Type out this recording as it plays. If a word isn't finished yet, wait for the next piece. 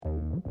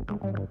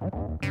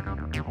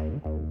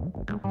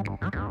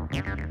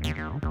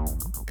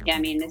Yeah, I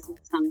mean, this is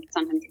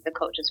sometimes the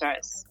cultures where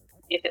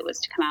if it was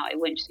to come out, it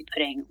wouldn't just be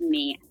putting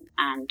me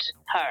and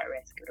her at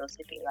risk. It would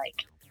also be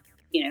like,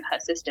 her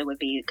sister would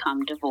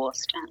become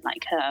divorced and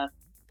like her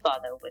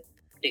father would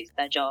lose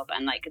their job,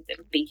 and like there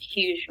would be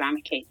huge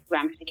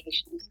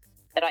ramifications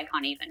that I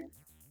can't even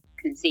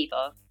conceive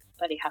of.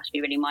 But you have to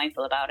be really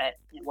mindful about it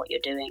and what you're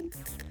doing.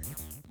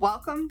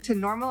 Welcome to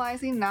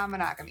Normalizing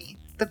Non-Monogamy,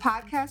 the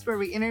podcast where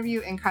we interview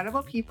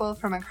incredible people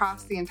from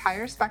across the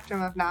entire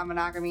spectrum of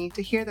non-monogamy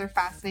to hear their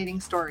fascinating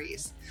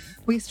stories.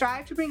 We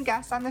strive to bring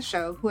guests on the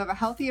show who have a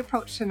healthy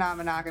approach to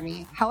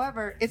non-monogamy.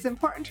 However, it's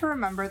important to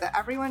remember that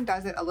everyone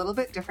does it a little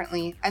bit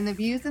differently, and the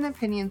views and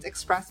opinions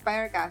expressed by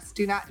our guests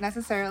do not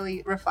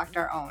necessarily reflect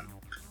our own.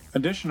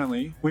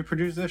 Additionally, we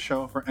produce this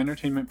show for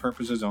entertainment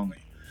purposes only.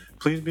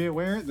 Please be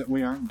aware that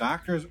we aren't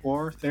doctors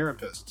or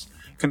therapists.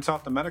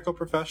 Consult a medical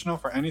professional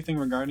for anything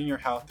regarding your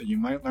health that you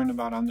might learn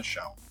about on the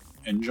show.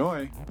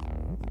 Enjoy!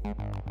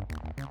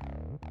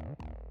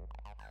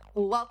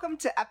 Welcome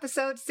to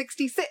episode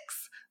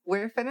 66.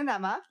 We're Finn and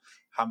Emma.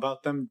 How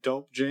about them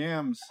dope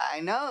jams?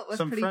 I know, it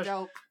was pretty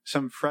dope.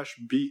 Some fresh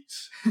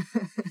beats.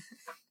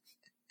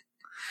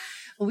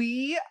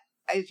 We,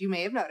 as you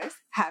may have noticed,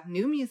 have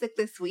new music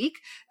this week,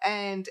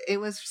 and it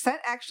was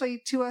sent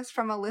actually to us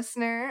from a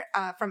listener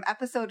from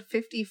episode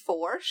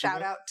 54.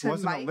 Shout out to Mike.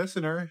 He wasn't a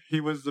listener. He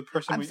was the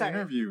person we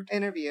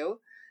interviewed.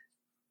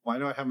 Why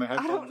do I have my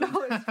headphones I don't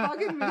know. It's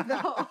bugging me,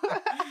 though.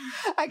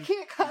 I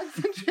can't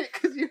concentrate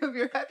because you have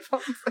your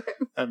headphones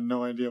in. I have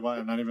no idea why.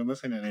 I'm not even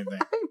listening to anything.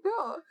 I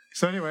know.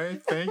 So anyway,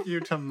 thank you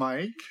to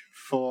Mike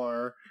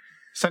for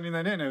sending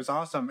that in. It was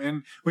awesome.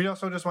 And we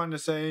also just wanted to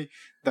say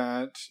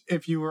that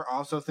if you were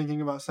also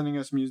thinking about sending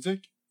us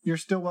music, you're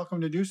still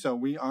welcome to do so.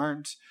 We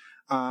aren't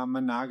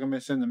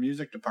monogamous in the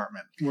music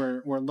department.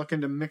 We're looking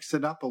to mix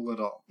it up a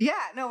little. Yeah,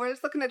 no, we're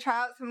just looking to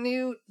try out some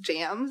new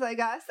jams, I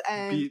guess.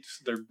 And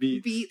beats, they're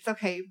beats.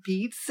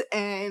 Beats,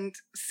 and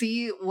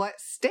see what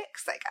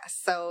sticks, I guess.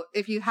 So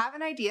if you have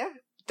an idea,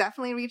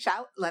 definitely reach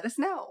out, let us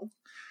know.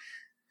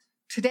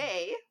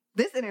 Today,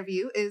 this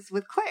interview is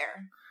with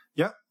Claire.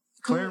 Yep.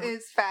 Claire, who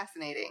is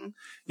fascinating.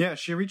 Yeah,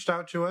 she reached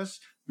out to us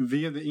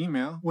via the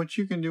email, which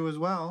you can do as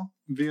well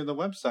via the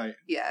website.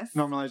 Yes.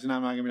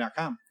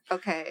 normalizingnonmonogamy.com.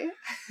 Okay.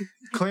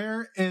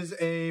 Claire is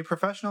a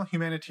professional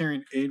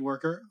humanitarian aid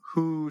worker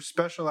who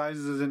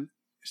specializes in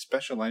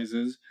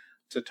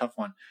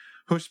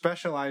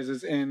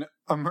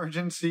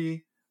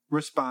emergency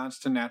response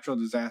to natural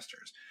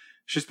disasters.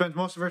 She spends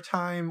most of her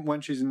time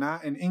when she's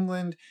not in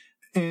England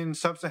in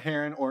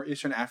sub-Saharan or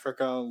Eastern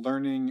Africa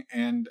learning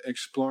and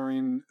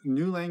exploring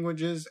new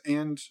languages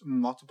and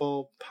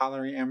multiple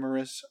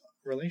polyamorous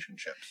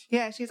relationships.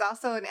 Yeah, she's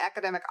also an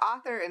academic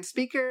author and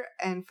speaker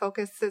and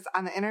focuses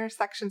on the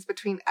intersections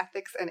between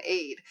ethics and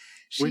aid.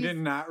 We did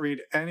not read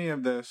any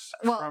of this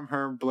from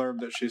her blurb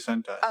that she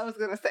sent us. I was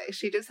going to say,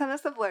 she did send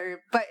us a blurb,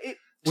 but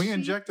we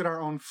injected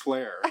our own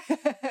flair.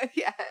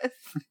 Yes.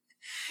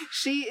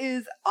 She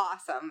is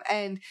awesome,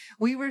 and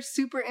we were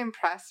super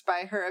impressed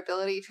by her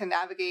ability to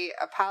navigate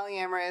a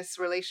polyamorous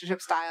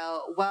relationship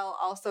style while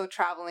also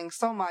traveling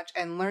so much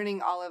and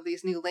learning all of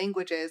these new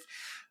languages.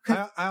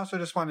 I also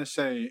just want to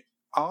say,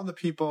 all the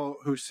people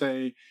who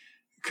say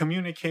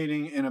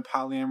communicating in a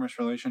polyamorous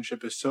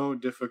relationship is so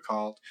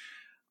difficult,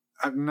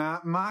 I'm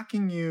not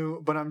mocking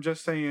you, but I'm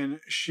just saying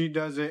she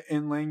does it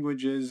in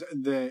languages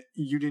that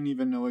you didn't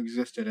even know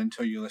existed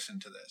until you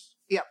listened to this.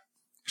 Yep.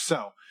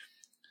 So,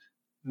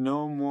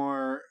 no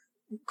more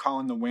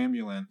calling the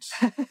wambulance.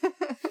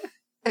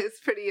 It's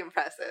pretty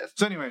impressive.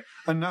 So anyway,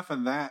 enough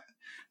of that.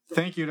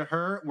 Thank you to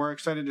her. We're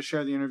excited to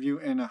share the interview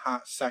in a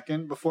hot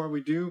second. Before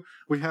we do,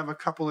 we have a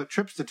couple of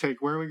trips to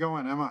take. Where are we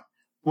going, Emma?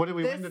 What did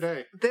we win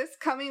today? This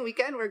coming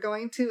weekend, we're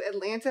going to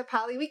Atlanta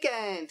Poly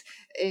Weekend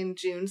in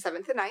June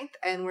 7th and 9th,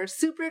 and we're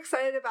super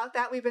excited about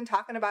that. We've been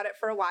talking about it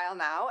for a while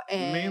now.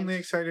 And mainly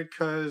excited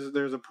because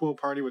there's a pool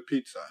party with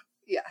pizza.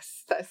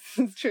 Yes,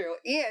 that's true.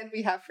 And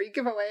we have free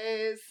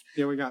giveaways.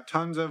 Yeah, we got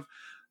tons of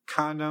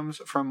condoms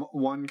from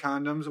One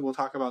Condoms. We'll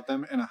talk about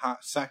them in a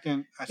hot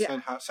second. I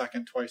said hot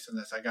second twice in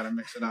this. I got to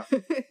mix it up.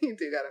 You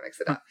do got to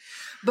mix it up.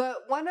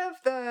 But one of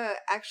the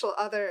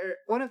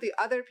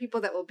other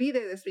people that will be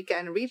there this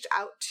weekend reached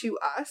out to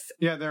us.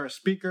 Yeah, they're a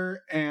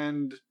speaker,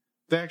 and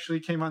they actually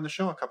came on the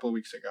show a couple of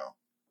weeks ago.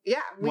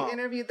 Yeah, we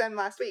interviewed them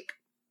last week.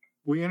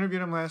 We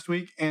interviewed them last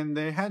week, and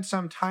they had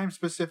some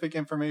time-specific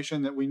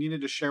information that we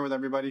needed to share with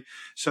everybody.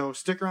 So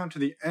stick around to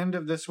the end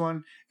of this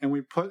one, and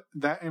we put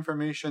that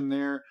information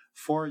there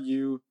for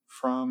you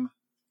from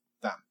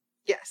them.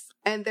 Yes,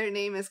 and their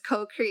name is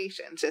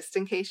Co-Creation. Just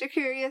in case you're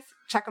curious,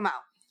 check them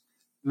out.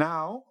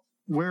 Now,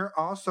 we're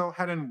also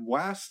heading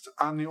west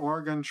on the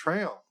Oregon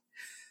Trail.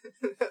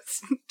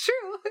 That's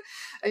true.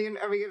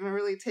 Are we going to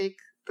really take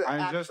the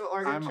actual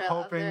Oregon Trail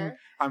out there?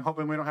 I'm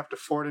hoping we don't have to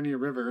ford any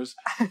rivers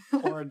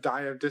or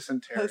die of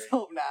dysentery. Let's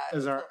hope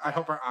not. I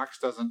hope our ox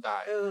doesn't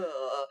die. Ugh.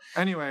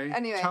 Anyway,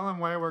 tell them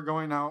why we're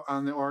going out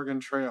on the Oregon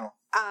Trail.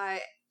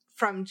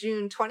 from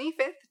June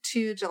 25th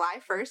to July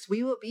 1st,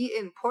 we will be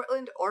in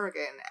Portland,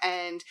 Oregon,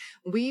 and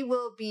we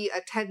will be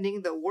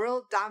attending the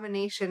World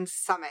Domination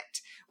Summit,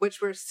 which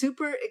we're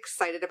super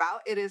excited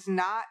about. It is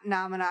not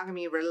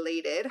non-monogamy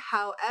related.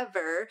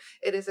 However,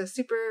 it is a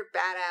super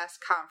badass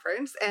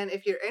conference, and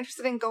if you're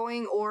interested in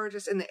going or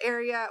just in the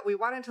area, we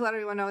wanted to let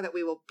everyone know that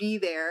we will be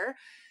there.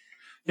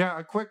 Yeah,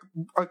 a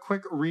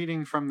quick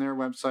reading from their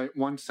website,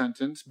 one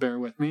sentence, bear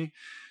with me,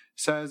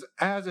 says,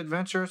 as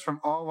adventurers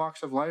from all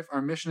walks of life,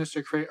 our mission is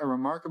to create a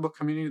remarkable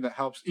community that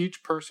helps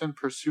each person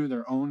pursue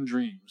their own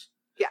dreams.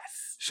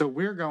 Yes. So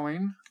we're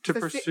going to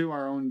pursue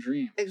our own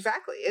dreams.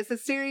 Exactly. It's a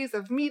series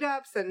of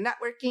meetups and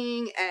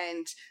networking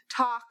and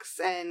talks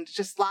and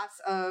just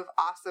lots of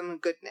awesome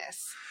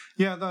goodness.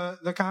 Yeah,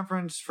 the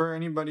conference, for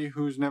anybody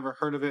who's never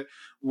heard of it,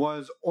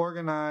 was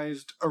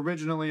organized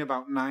originally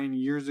about 9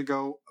 years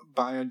ago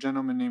by a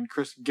gentleman named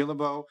Chris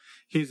Guillebeau.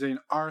 He's an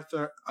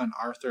Arthur.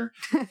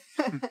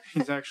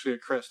 He's actually a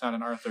Chris, not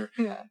an Arthur.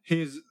 Yeah.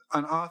 He's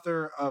an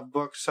author of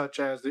books such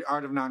as The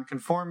Art of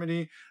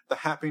Nonconformity, The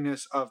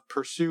Happiness of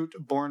Pursuit,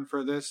 Born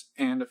for This,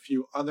 and a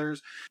few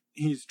others.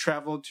 He's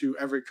traveled to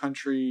every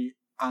country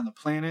on the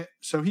planet.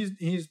 So he's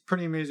a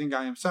pretty amazing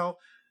guy himself.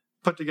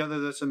 Put together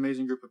this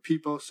amazing group of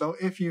people. So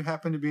if you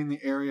happen to be in the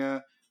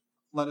area,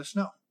 let us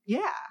know.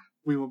 Yeah.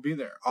 We will be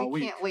there all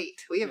week. We can't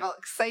wait. We have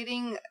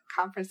exciting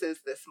conferences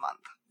this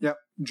month. Yep.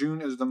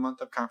 June is the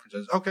month of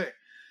conferences. Okay.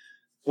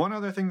 One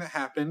other thing that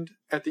happened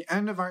at the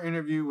end of our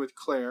interview with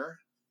Claire,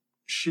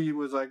 she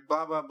was like,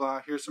 blah, blah,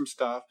 blah, here's some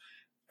stuff.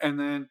 And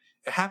then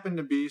it happened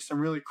to be some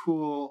really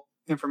cool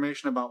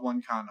information about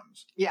One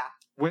Condoms. Yeah.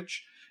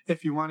 Which,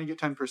 if you want to get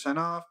 10%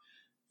 off,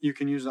 you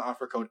can use the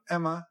offer code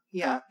Emma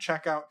at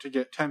checkout to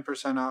get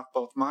 10% off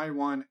both My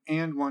One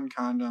and One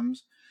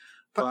Condoms.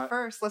 But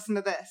first, listen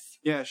to this.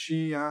 Yeah,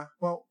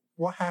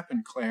 what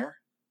happened, Claire?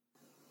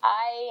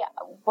 I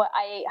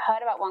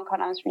heard about One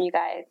Condoms from you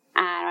guys,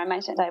 and I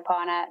mentioned it to my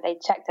partner. They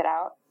checked it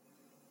out.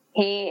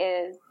 He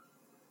is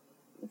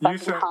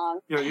fucking hung.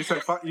 Yeah, you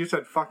said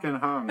fucking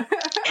hung.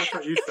 That's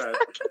what you said.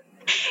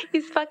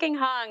 He's fucking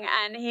hung,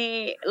 and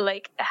he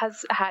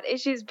has had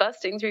issues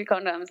busting through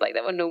condoms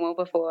that were normal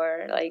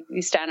before,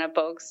 these standard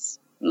box,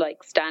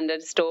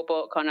 standard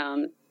store-bought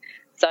condoms.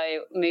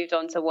 So moved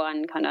on to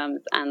One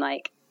Condoms, and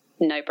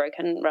no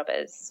broken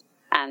rubbers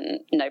and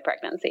no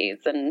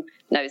pregnancies and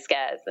no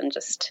scares and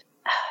just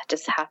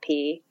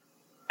happy,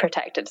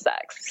 protected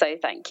sex. So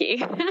thank you.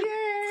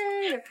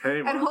 Yay! Hey,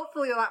 and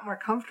hopefully a lot more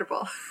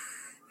comfortable.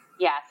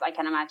 Yes, I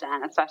can imagine,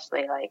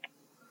 especially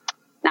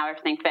now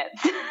everything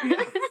fits.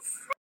 Yes.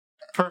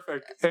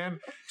 Perfect. And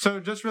so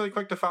just really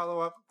quick to follow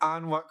up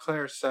on what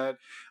Claire said,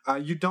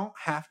 you don't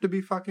have to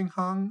be fucking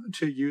hung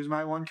to use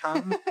My One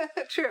Condom.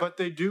 True. But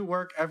they do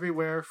work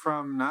everywhere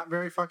from not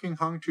very fucking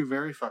hung to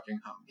very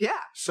fucking hung. Yeah.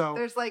 So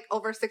there's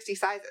over 60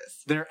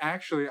 sizes. They're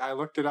actually, I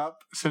looked it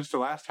up since the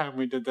last time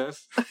we did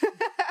this.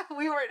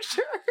 We weren't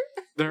sure.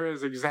 There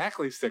is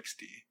exactly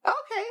 60.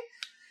 Okay.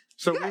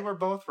 So Good. We were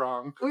both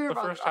wrong the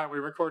first time we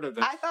recorded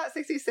this. I thought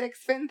 66.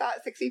 Finn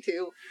thought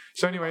 62.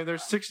 So anyway,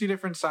 there's 60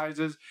 different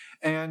sizes,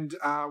 and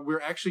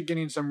we're actually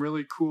getting some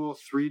really cool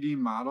 3D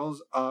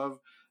models of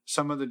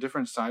some of the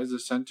different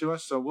sizes sent to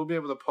us. So we'll be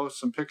able to post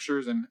some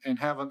pictures and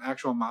have an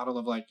actual model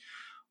of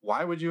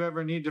why would you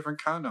ever need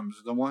different condoms?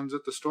 The ones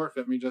at the store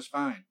fit me just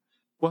fine.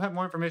 We'll have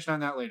more information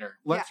on that later.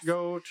 Let's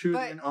go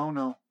to oh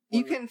no.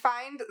 You can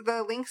find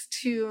the links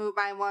to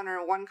My One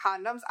or One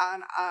Condoms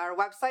on our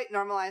website,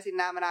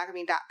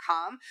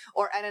 normalizingnonmonogamy.com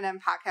or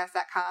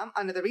nnmpodcast.com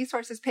under the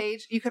resources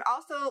page. You can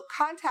also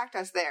contact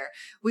us there.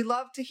 We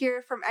love to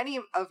hear from any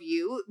of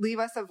you. Leave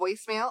us a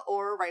voicemail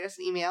or write us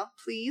an email,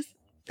 please.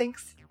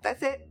 Thanks.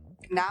 That's it.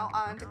 Now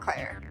on to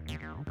Claire.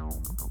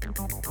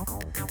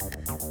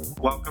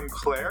 Welcome,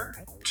 Claire,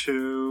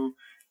 to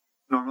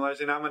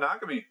Normalizing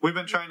Non-Monogamy. We've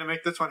been trying to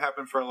make this one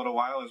happen for a little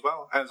while as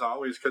well, as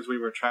always, because we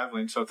were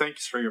traveling. So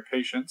thanks for your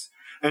patience.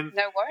 And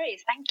no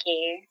worries. Thank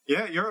you.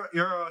 Yeah, you're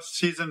a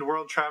seasoned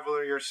world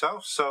traveler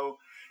yourself. So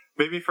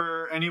maybe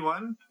for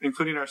anyone,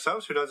 including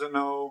ourselves, who doesn't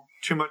know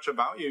too much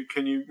about you,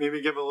 can you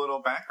maybe give a little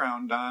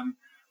background on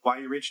why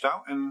you reached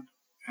out and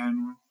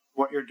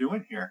what you're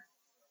doing here?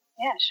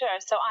 Yeah, sure.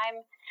 So I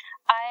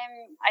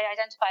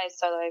identify as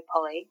solo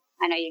poly.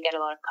 I know you get a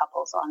lot of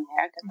couples on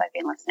there because I've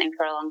been listening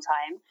for a long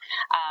time.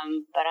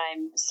 But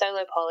I'm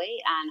solo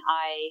poly, and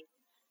I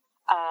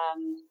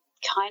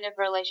kind of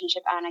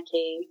relationship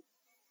anarchy.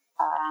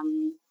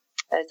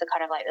 Those are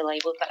kind of the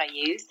labels that I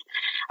use,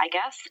 I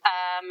guess.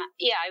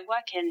 I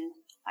work in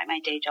my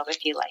day job,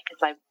 if you like,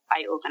 because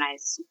I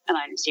organize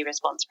emergency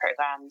response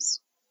programs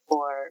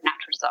for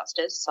natural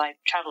disasters. So I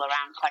travel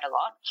around quite a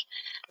lot,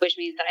 which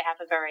means that I have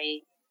a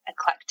very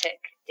eclectic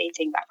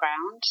dating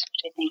background,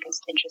 which I think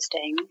is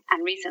interesting. And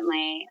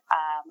recently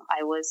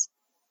I was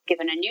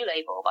given a new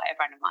label by a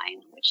friend of mine,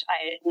 which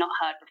I had not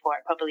heard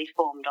before. It probably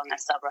formed on a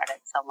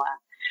subreddit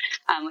somewhere,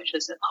 which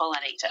was a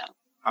pollinator.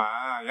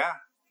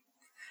 Yeah.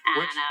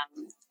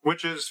 And,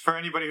 which is, for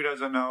anybody who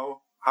doesn't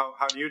know,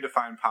 how do you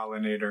define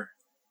pollinator?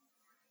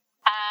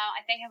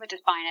 I think I would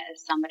define it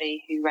as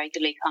somebody who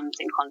regularly comes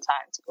in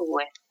contact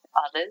with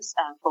others,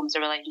 forms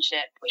a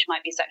relationship which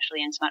might be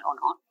sexually intimate or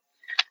not.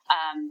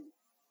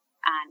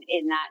 And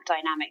in that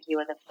dynamic, you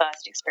are the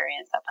first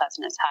experience that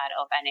person has had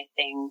of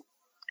anything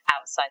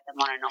outside the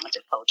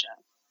mononormative culture.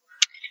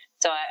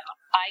 So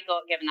I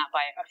got given that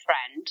by a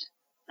friend,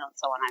 not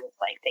someone I was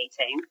like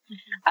dating.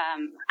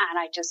 And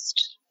I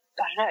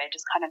don't know, it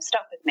just kind of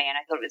stuck with me, and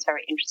I thought it was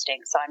very interesting.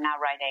 So I'm now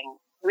writing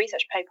a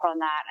research paper on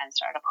that and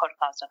started a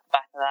podcast off the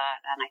back of that.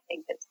 And I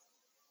think it's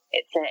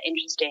an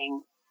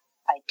interesting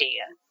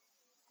idea.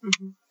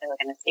 So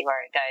we're going to see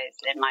where it goes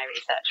in my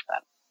research,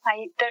 but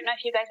I don't know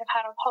if you guys have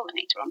had a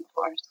pollinator on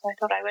before, so I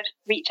thought I would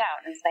reach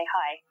out and say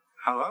hi.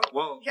 Hello.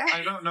 Well, yeah.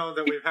 I don't know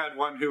that we've had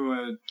one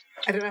who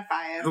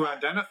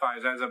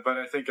identifies as it, but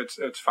I think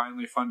it's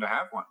finally fun to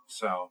have one.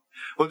 So,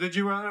 well, did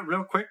you want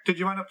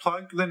to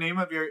plug the name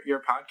of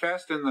your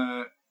podcast in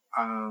the,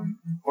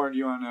 or do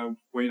you want to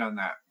wait on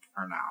that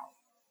for now,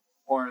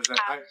 or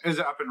is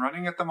it up and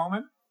running at the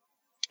moment?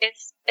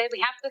 We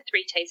have the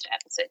 3 taster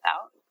episodes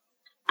out.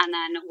 And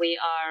then we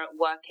are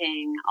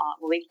working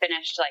on, we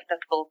finished like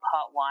the full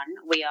part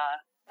 1. We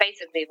are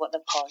basically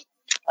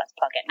let's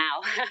plug it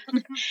now.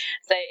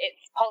 So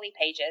it's Poly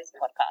Pages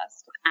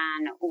podcast.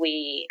 And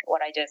what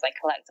I do is I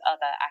collect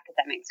other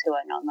academics who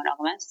are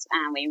non-monogamous,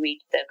 and we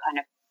read the kind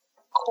of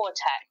core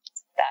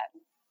texts that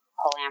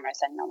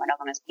polyamorous and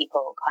non-monogamous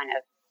people kind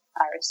of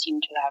are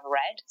assumed to have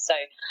read. So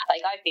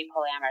like I've been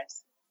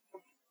polyamorous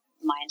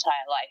my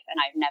entire life, and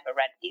I've never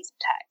read these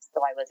texts, so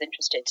I was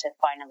interested to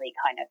finally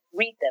kind of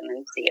read them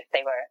and see if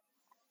they were,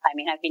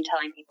 I've been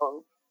telling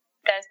people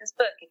there's this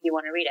book if you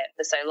want to read it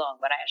for so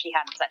long, but I actually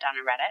hadn't sat down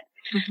and read it.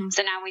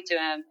 So now we do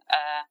a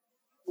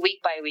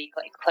week by week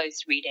like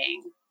close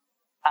reading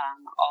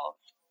of,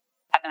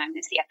 at the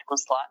moment it's The Ethical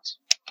Slut,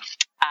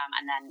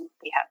 and then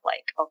we have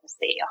like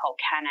obviously a whole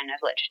canon of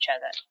literature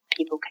that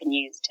people can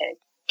use to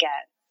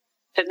get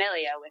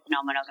familiar with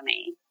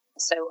non-monogamy.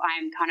 So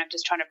I'm kind of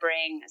just trying to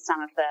bring some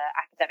of the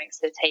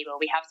academics to the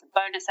table. We have some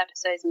bonus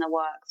episodes in the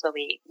works where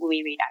we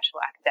read actual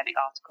academic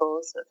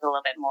articles, so it's a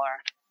little bit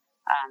more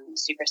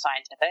super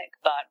scientific.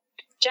 But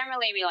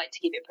generally we like to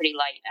keep it pretty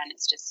light, and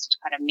it's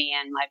just kind of me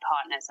and my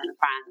partners and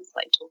friends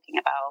like talking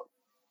about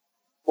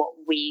what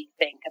we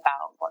think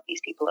about what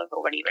these people have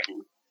already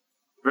written.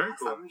 Very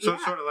cool. So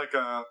it's sort of like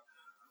a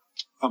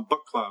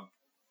book club.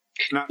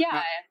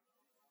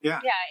 Yeah,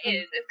 it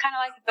is. It's kind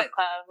of like a book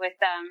club with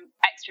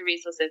extra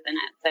resources in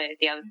it. So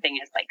the other thing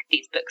is like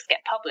these books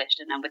get published,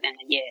 and then within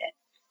a year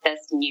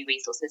there's new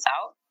resources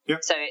out.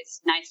 Yep. So it's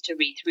nice to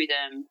read through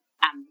them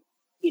and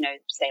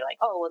say like,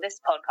 oh well,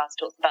 this podcast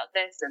talks about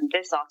this, and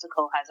this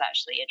article has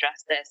actually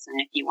addressed this,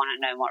 and if you want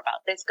to know more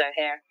about this, go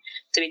here.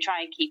 So we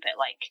try and keep it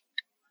like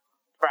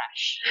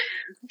fresh.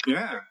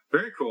 Yeah,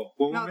 very cool.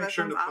 Well, we'll make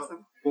sure to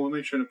awesome. We'll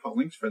make sure to put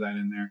links for that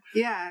in there.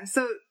 Yeah.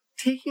 So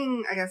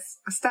taking, I guess,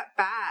 a step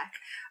back,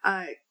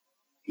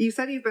 you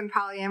said you've been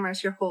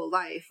polyamorous your whole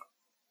life.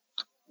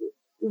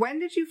 When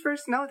did you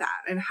first know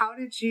that, and how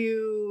did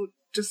you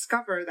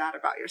discover that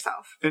about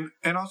yourself?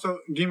 And also,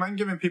 do you mind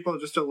giving people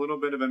just a little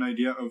bit of an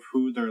idea of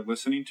who they're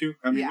listening to?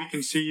 I mean, yes. We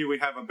can see you, we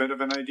have a bit of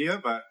an idea,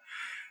 but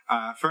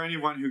for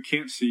anyone who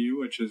can't see you,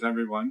 which is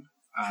everyone.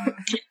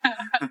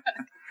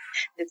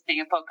 This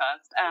being a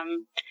podcast.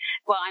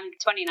 Well, I'm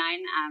 29,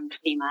 I'm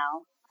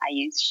female. I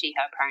use she,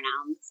 her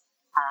pronouns.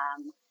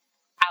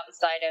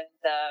 Outside of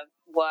the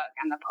work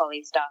and the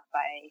poly stuff,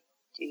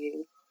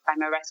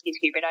 I'm a rescue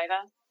scuba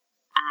diver,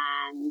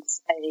 and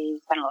I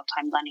spend a lot of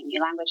time learning new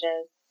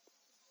languages.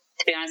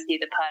 To be honest with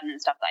you, the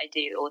permanent stuff that I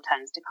do all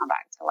tends to come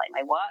back to like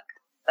my work.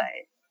 So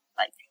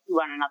like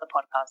run another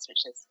podcast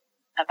which is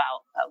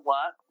about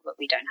work, but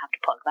we don't have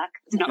to plug that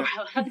because it's not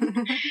relevant.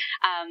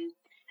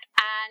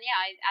 And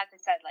yeah, as I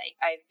said, like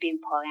I've been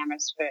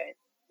polyamorous for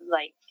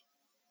like,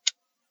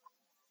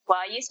 well,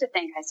 I used to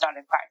think I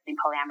started practicing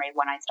polyamory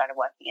when I started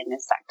working in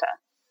this sector,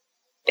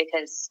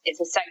 because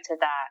it's a sector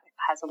that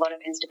has a lot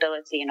of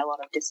instability and a lot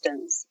of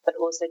distance, but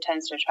also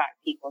tends to attract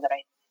people that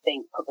I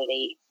think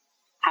probably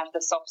have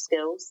the soft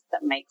skills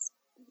that makes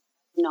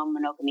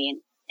non-monogamy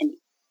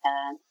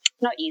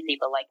not easy,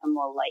 but like a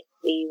more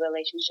likely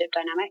relationship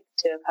dynamic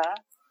to occur.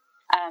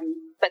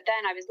 But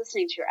then I was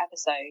listening to your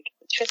episode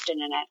with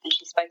Tristan in it, and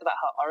she spoke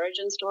about her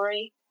origin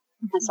story.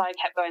 And so I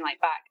kept going like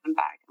back and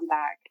back and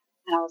back.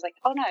 And I was like,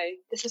 oh no,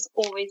 this has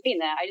always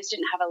been there. I just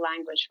didn't have a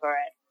language for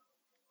it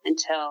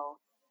until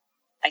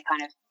I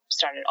kind of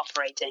started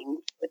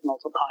operating with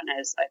multiple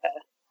partners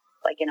over,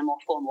 like in a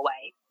more formal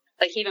way.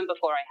 Like even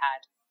before I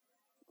had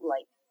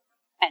like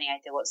any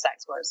idea what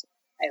sex was,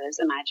 I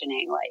was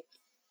imagining like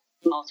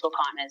multiple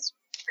partners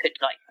could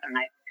like, I don't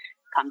know,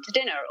 come to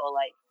dinner, or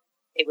like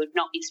it would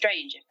not be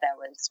strange if there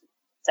was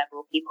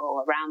several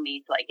people around me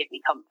to like give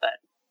me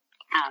comfort.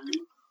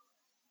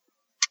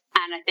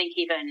 And I think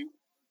even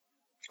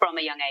from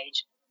a young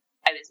age,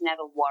 I was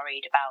never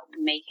worried about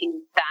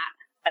making that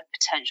a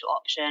potential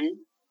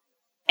option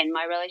in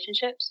my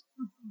relationships.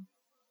 Mm-hmm.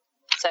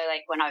 So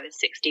like when I was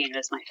 16, it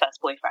was my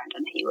first boyfriend,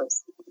 and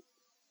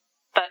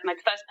but my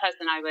first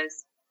person I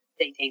was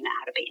dating that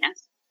had a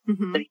penis,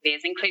 so to be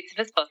as inclusive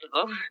as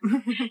possible.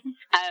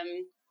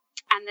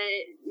 And the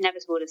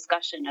inevitable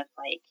discussion of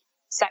like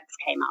sex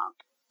came up.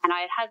 And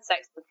I had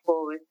sex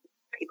before with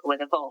people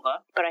with a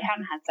vulva, but I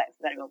hadn't had sex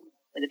with anyone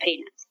with a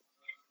penis.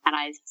 And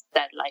I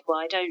said, like,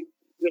 well, I don't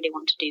really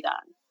want to do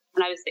that.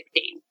 And I was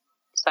 16,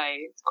 so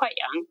it's quite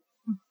young,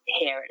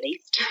 here at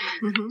least.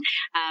 Mm-hmm.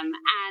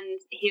 And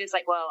he was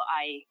like, well,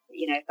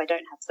 if I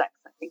don't have sex,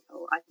 I think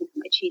I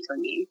might cheat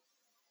on you.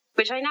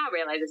 Which I now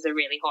realize is a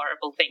really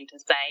horrible thing to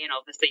say. And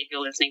obviously, if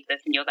you're listening to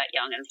this and you're that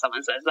young and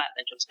someone says that,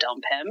 then just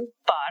dump him.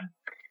 But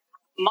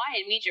my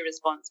immediate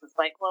response was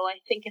like, well,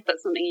 I think if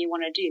that's something you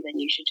want to do, then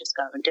you should just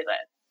go and do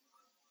it.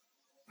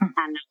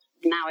 And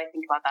now I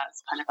think about that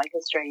as kind of like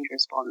a strange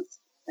response.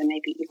 So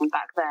maybe even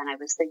back then I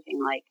was thinking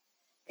like,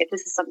 if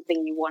this is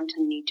something you want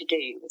and need to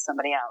do with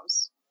somebody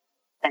else,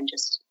 then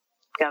just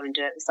go and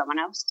do it with someone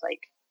else.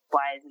 Like,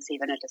 why is this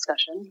even a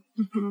discussion?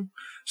 Mm-hmm.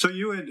 So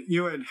you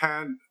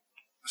had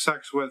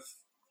sex with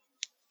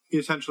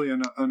essentially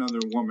another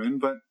woman,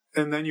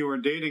 and then you were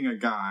dating a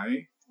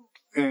guy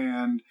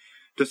and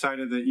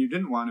decided that you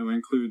didn't want to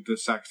include the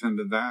sex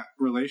into that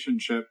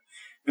relationship.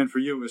 And for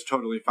you, it was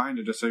totally fine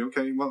to just say,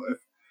 okay, well,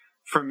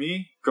 for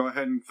me, go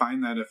ahead and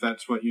find that if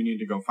that's what you need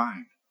to go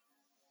find.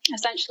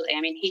 Essentially,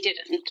 I mean, he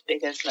didn't,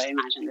 because I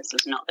imagine this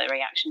was not the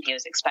reaction he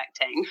was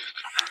expecting.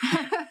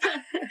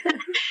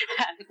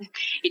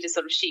 He just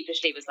sort of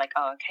sheepishly was like,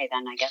 oh, okay,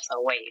 then I guess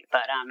I'll wait.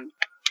 But,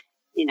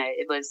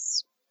 it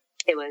was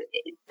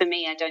for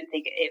me, I don't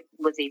think it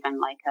was even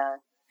like a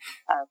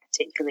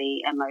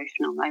particularly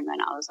emotional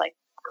moment. I was like,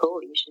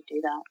 cool, you should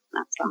do that.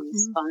 That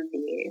sounds fun for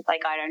you.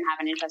 Like, I don't have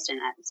an interest in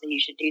it, so you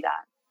should do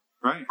that.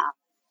 Right.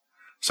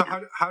 So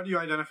how do you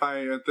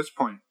identify at this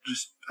point,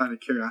 just out of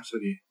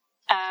curiosity?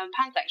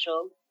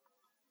 Pansexual.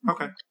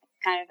 Okay.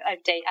 Kind of,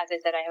 as I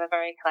said, I have a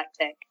very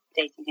eclectic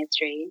dating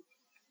history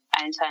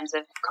in terms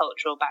of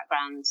cultural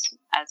backgrounds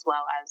as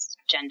well as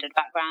gendered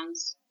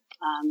backgrounds.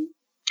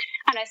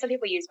 I know some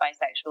people use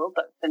bisexual,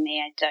 but for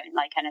me, I don't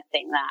like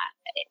anything that.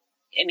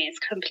 It's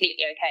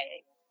completely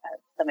okay.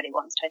 Somebody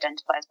wants to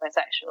identify as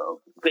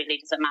bisexual, really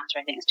doesn't matter.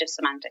 I think it's just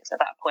semantics at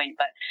that point.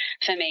 But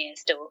for me, it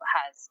still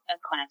has a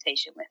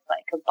connotation with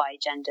like a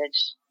bi-gendered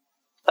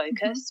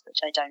focus,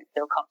 which I don't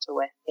feel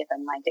comfortable with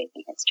given my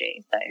dating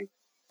history. So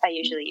I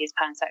usually use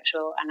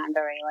pansexual, and I'm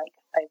very like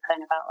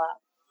open about that.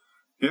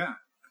 Yeah.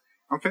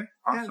 Okay.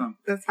 Awesome.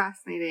 Yeah, that's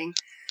fascinating.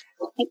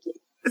 Well, thank you.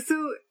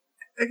 So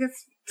I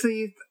guess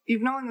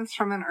you've known this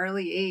from an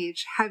early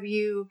age. Have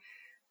you?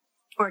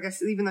 Or I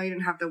guess even though you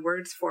didn't have the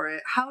words for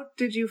it, how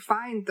did you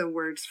find the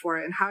words for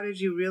it? And when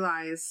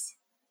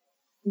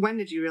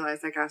did you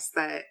realize, I guess,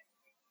 that,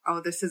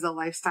 oh, this is a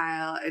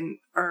lifestyle and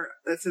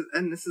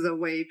this is a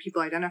way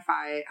people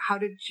identify? How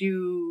did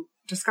you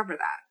discover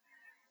that?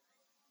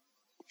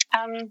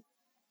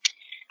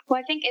 Well,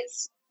 I think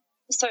it's,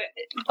 so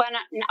when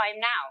I'm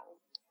now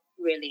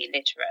really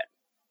literate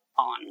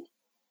on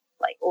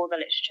like all the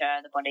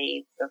literature, the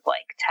bodies of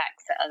like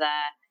texts that are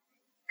there,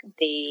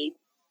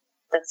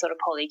 the sort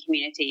of poly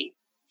community,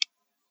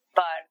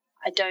 but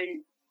I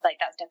don't like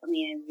that's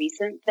definitely a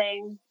recent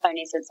thing,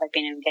 only since I've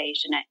been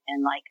engaged in it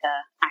in like a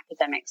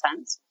academic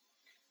sense.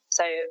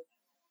 So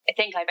I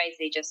think I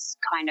basically just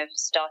kind of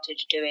started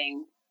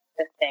doing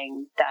the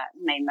thing that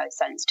made most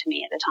sense to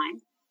me at the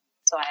time.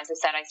 So as I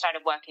said, I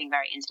started working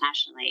very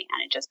internationally,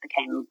 and it just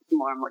became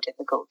more and more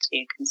difficult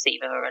to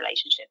conceive of a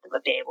relationship that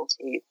would be able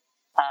to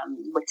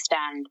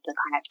withstand the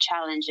kind of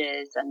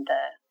challenges and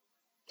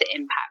the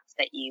impacts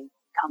that you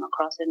come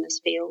across in this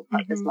field,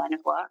 like this line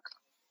of work.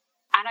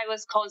 And I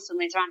was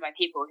constantly surrounded by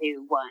people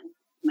who weren't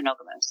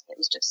monogamous.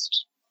 It was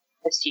just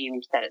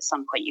assumed that at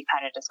some point you've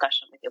had a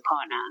discussion with your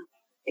partner,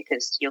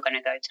 because you're going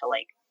to go to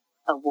like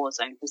a war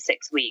zone for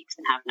 6 weeks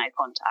and have no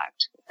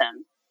contact with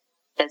them.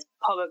 There's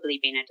probably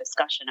been a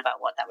discussion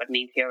about what that would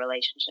mean for your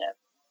relationship.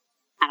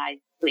 And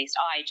I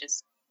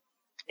just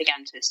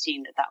began to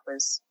assume that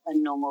was a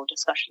normal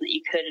discussion that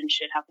you could and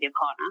should have with your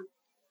partner.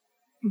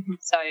 Mm-hmm.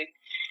 So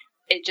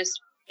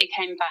it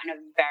came about in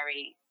a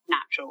very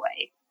natural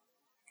way.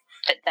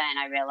 But then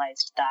I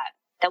realized that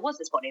there was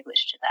this body of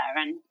literature there.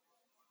 And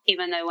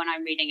even though when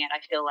I'm reading it, I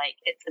feel like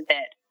it's a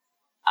bit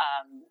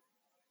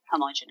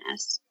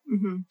homogenous,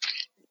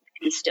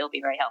 it can still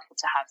be very helpful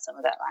to have some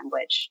of that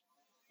language.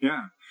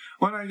 Yeah.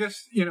 Well, I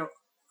guess,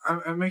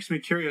 it makes me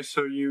curious.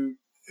 So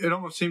it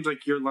almost seems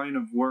like your line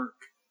of work,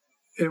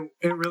 it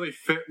really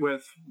fit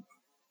with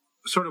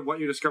sort of what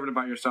you discovered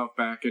about yourself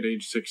back at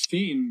age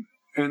 16.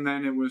 And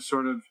then it was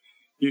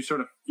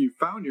you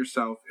found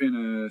yourself in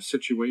a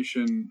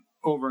situation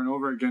over and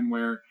over again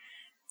where it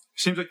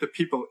seems like the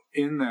people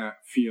in that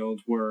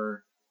field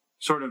were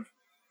sort of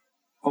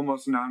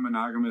almost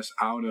non-monogamous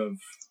out of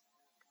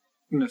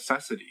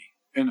necessity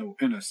in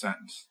a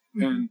sense.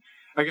 Mm-hmm. And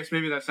I guess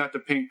maybe that's not to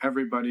paint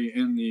everybody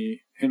in the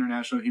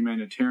international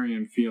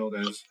humanitarian field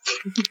as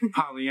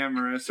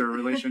polyamorous or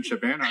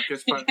relationship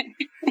anarchists, but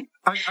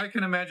I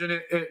can imagine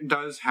it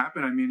does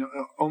happen. I mean,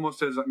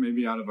 almost as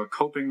maybe out of a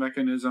coping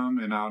mechanism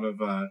and out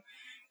of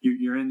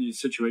you're in these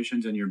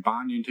situations and you're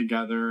bonding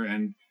together,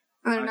 and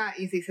they're not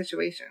easy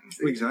situations.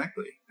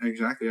 Exactly.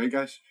 I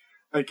guess.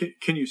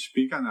 Can you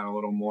speak on that a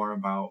little more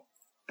about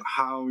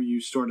how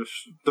you sort of,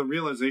 the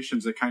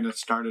realizations that kind of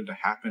started to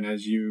happen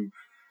as you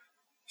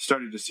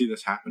started to see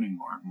this happening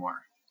more and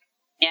more.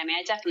 Yeah, I mean,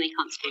 I definitely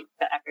can't speak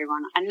for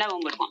everyone, and no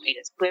one would want me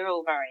to. We're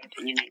all very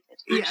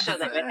opinionated. I'm sure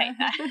they would hate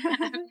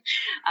that.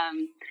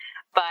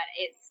 But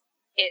it's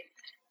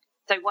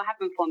so what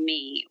happened for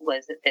me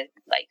was that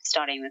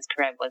starting this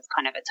career was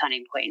kind of a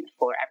turning point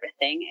for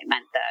everything. It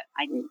meant that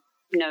I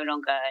no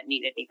longer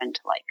needed even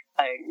to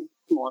own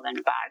more than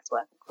a bag's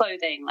worth of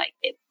clothing.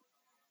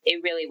 It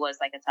really was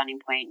like a turning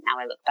point.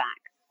 Now I look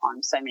back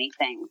on so many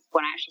things.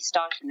 When I actually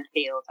started in the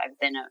field, I was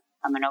in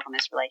a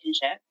monogamous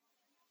relationship.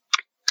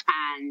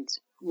 And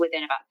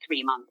within about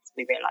 3 months,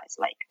 we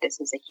realized this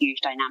was a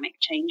huge dynamic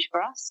change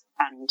for us.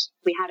 And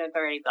we had a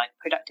very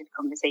productive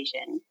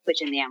conversation,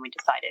 which in the end we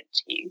decided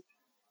to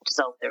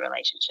dissolve the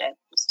relationship.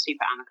 It was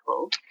super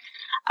amicable.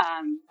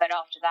 But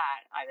after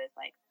that, I was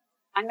like,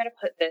 I'm going to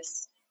put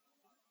this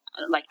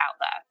out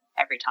there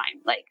every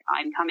time.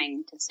 I'm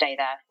coming to stay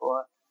there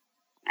for,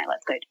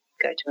 let's go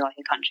to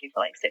a country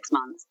for 6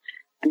 months.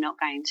 I'm not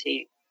going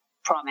to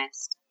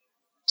promise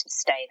to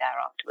stay there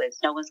afterwards.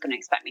 No one's going to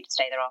expect me to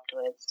stay there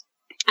afterwards.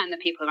 And the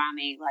people around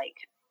me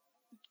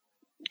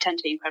tend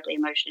to be incredibly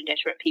emotionally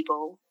literate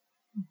people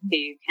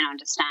who can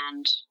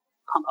understand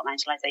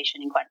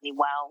compartmentalization incredibly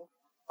well.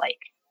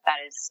 That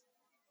is,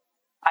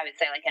 I would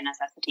say, a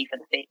necessity for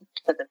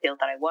the field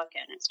that I work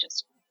in. It's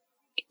just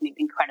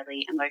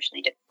incredibly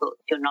emotionally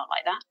difficult if you're not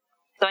like that.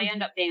 So I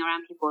end up being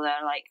around people that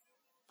are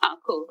oh,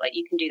 cool,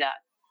 you can do that.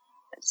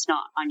 It's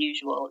not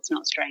unusual. It's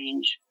not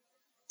strange.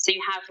 So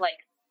you have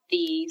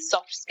the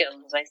soft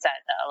skills, as I said,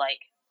 that are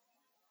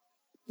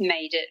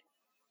made it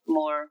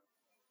more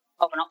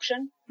of an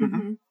option.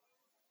 Mm-hmm.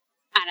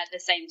 And at the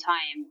same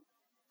time,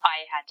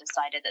 I had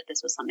decided that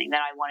this was something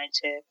that I wanted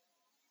to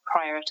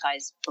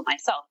prioritize for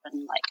myself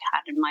and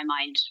had in my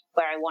mind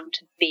where I want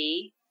to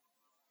be.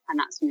 And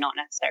that's not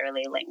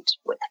necessarily linked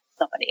with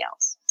somebody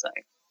else. So,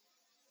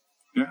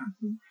 yeah.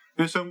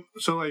 And so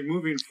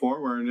moving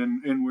forward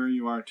and where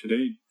you are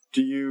today,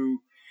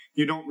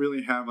 you don't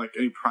really have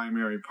a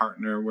primary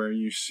partner where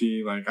you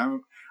see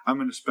I'm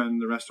going to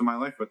spend the rest of my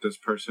life with this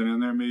person,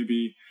 and there may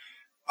be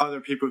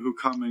other people who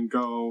come and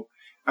go.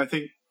 I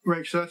think,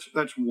 right, so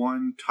that's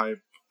one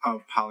type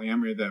of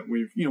polyamory that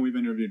we've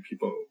interviewed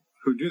people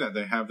who do that.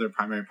 They have their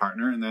primary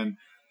partner, and then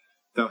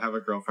they'll have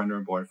a girlfriend or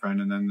a boyfriend,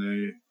 and then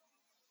they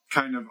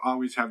kind of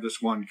always have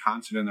this one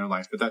constant in their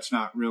life, but that's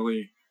not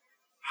really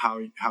how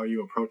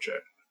you approach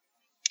it.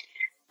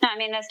 No, I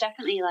mean, there's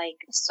definitely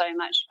so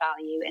much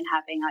value in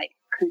having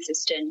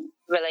consistent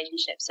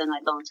relationships and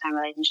long-term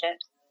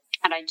relationships.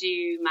 And I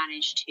do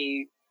manage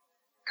to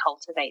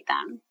cultivate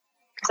them,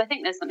 because I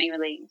think there's something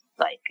really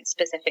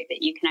specific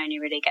that you can only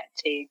really get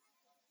to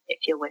if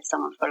you're with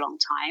someone for a long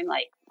time,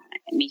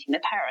 meeting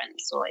the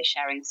parents or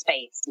sharing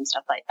space and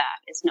stuff like that.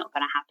 It's not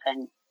going to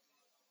happen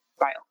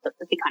right off the bat.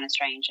 It'd be kind of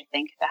strange, I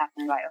think, if it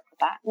happened right off the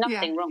bat.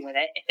 Nothing wrong with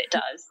it if it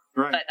does,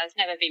 right. But that's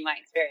never been my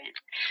experience.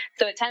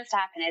 So what tends to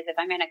happen is if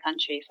I'm in a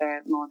country for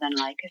more than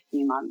a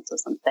few months or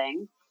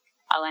something,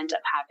 I'll end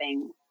up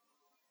having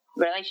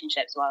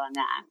relationships while I'm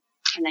there.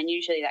 And then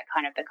usually that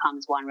kind of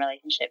becomes one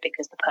relationship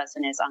because the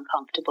person is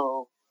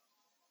uncomfortable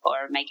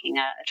or making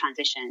a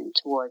transition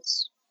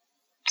towards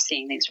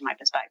seeing things from my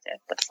perspective.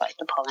 That's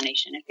the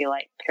pollination, if you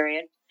like,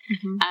 period.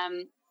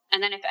 Mm-hmm.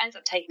 And then if it ends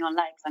up taking on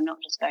legs, I'm not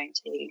just going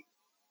to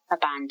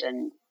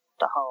abandon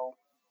the whole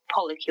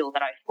polycule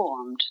that I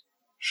formed.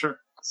 Sure.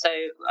 So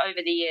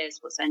over the years,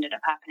 what's ended up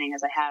happening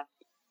is I have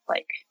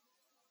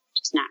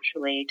just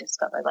naturally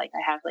discovered I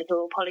have a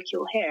little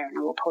polycule here and a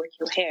little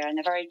polycule here, and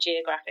they're very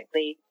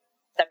geographically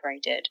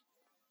separated.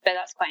 But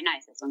that's quite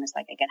nice. It's almost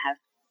I can have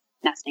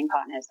nesting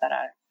partners that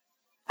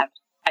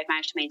I've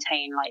managed to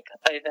maintain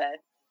over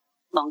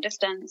long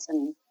distance,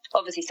 and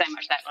obviously so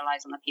much that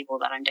relies on the people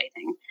that I'm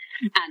dating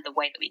and the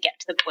way that we get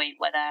to the point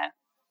whether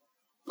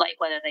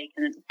they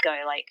can go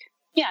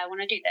yeah, I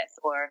want to do this,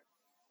 or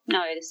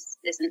no, this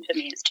isn't for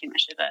me, it's too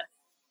much of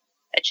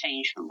a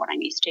change from what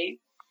I'm used to.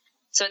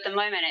 So at the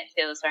moment it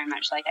feels very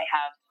much like I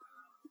have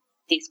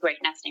these great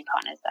nesting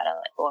partners that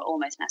are or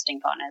almost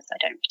nesting partners. I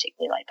don't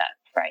particularly like that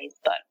phrase,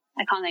 but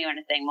I can't think of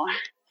anything more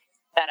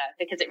better,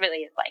 because it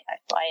really is I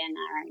fly in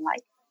there and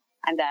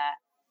I'm there,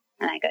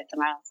 and I go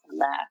somewhere else and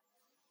I'm there.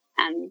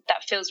 And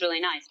that feels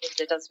really nice, because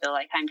it does feel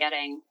like I'm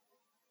getting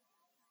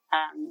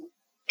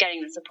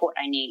the support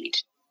I need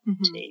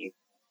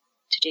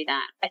to do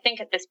that. I think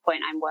at this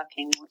point I'm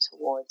working more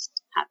towards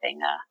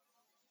having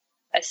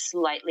a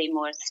slightly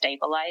more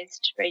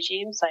stabilized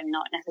regime, so I'm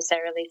not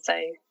necessarily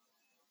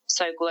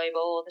so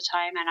global all the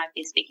time. And I've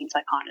been speaking to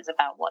my partners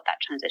about what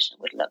that transition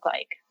would look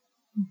like.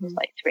 There's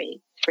three,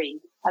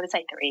 I would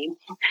say three,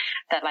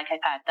 that I've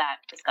had that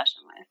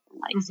discussion with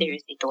and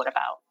seriously thought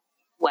about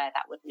where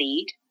that would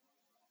lead.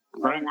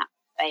 We're in that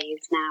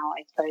phase now,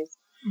 I suppose.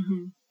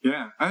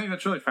 Yeah, I think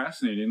that's really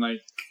fascinating.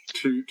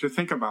 To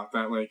think about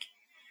that,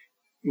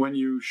 when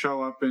you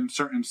show up in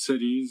certain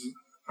cities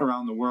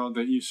around the world,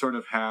 that you sort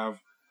of have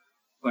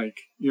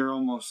you're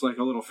almost like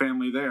a little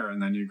family there,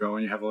 and then you go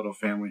and you have a little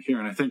family here.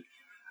 And I think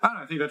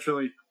that's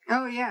really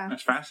Oh, yeah.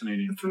 That's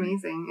fascinating. It's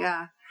amazing,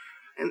 yeah.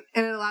 And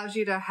it allows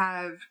you to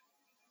have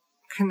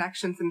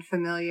connections and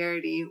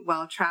familiarity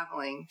while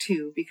traveling,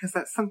 too, because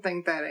that's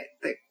something that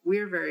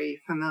we're very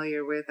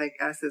familiar with, I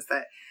guess, is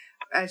that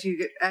as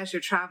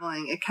you're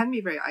traveling, it can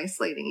be very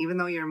isolating, even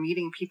though you're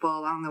meeting people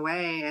along the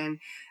way, and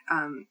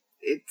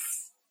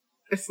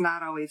it's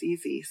not always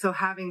easy. So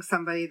having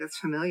somebody that's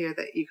familiar,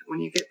 that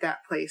when you get that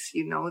place,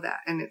 you know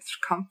that, and it's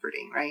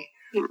comforting, right?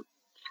 Yeah.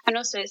 And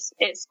also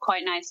it's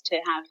quite nice to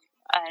have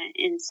an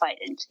insight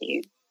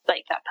into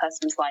like that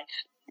person's life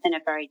in a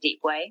very deep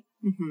way.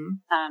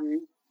 Mm-hmm.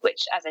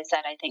 Which, as I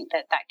said, I think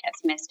that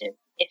gets missed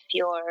if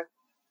you're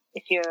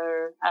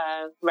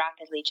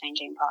rapidly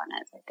changing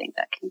partners. I think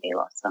that can be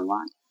lost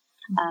somewhat.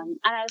 And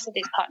also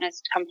these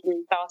partners come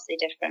from vastly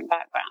different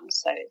backgrounds,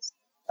 so it's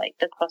like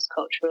the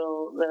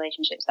cross-cultural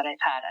relationships that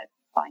I've had, I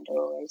find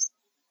are always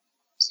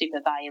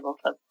super valuable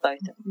for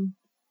both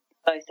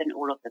and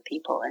all of the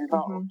people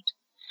involved.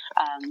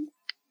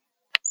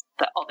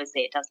 But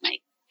obviously it does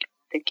make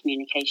the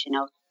communication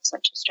of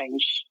such a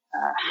strange,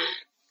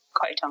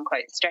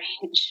 quote-unquote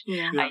strange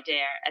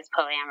idea as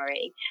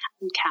polyamory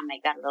can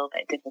make that a little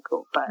bit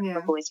difficult, but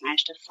I've always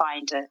managed to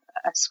find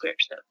a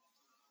script that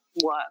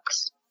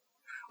works.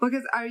 Well,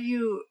 because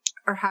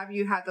have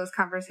you had those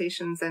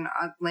conversations in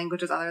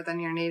languages other than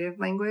your native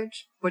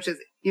language, which is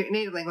your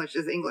native language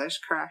is English,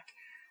 correct?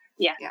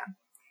 Yeah.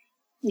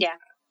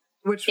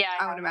 Which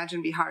I would imagine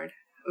would be hard.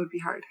 It would be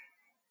hard.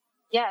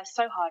 Yeah, it's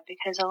so hard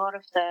because a lot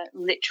of the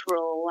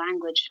literal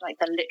language, like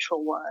the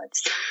literal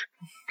words,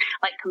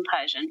 like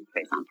compersion, for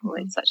example,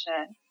 it's such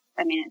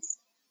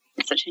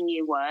a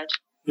new word.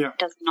 Yeah. It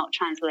does not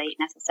translate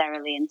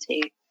necessarily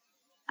into,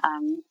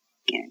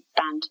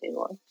 Bantu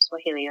or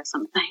Swahili or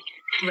something.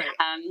 Right.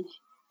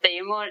 So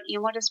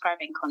you're more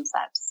describing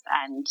concepts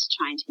and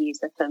trying to use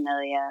a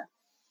familiar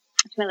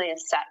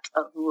set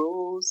of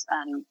rules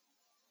and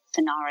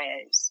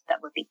scenarios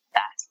that would be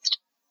best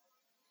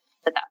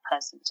for that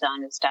person to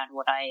understand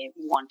what I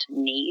want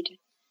and need,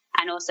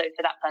 and also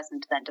for that person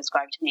to then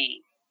describe to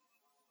me,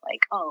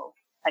 like, oh,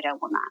 I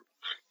don't want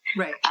that.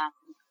 Right.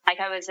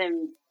 Like I was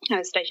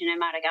stationed in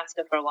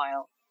Madagascar for a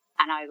while,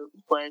 and I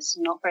was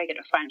not very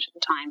good at French at the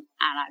time,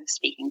 and I was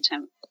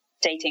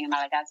dating a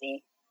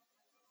Malagasy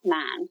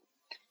man.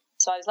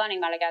 So I was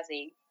learning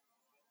Malagasy,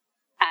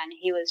 and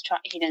he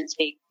didn't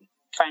speak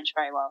French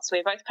very well. So we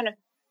were both kind of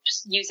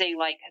just using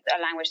like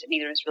a language that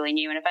neither of us really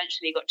knew, and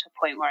eventually got to a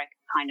point where I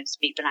could kind of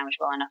speak the language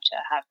well enough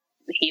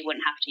he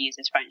wouldn't have to use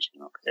his French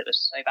anymore because it was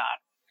so bad.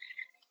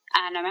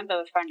 And I remember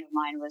a friend of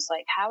mine was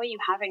like, how are you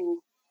having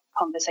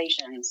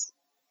conversations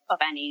of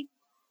any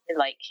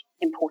like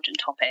important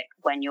topic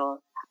when you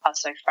are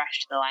so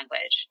fresh to the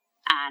language?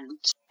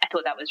 And I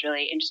thought that was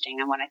really interesting.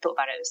 And when I thought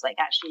about it, it was like,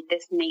 actually,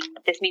 this means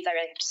I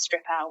really have to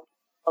strip out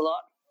a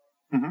lot.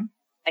 Mm-hmm.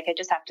 Like I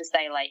just have to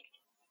say, like,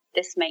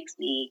 this makes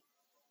me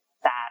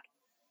sad.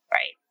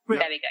 Right.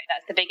 There we go.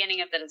 That's the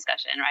beginning of the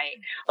discussion, right?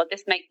 Well,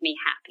 this makes me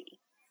happy.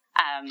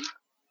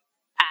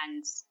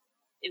 And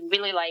it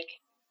really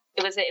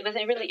it was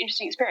a really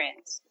interesting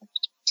experience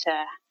to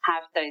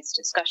have those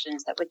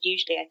discussions that would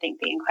usually, I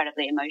think, be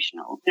incredibly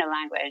emotional in a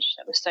language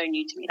that was so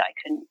new to me that I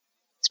couldn't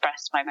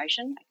express my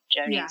emotion. I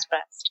could only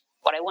express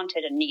what I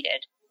wanted and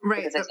needed.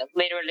 Right. Because it's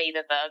literally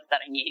the verbs that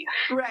I knew.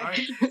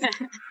 Right.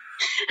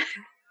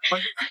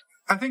 Like,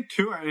 I think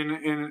too,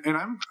 and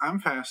I'm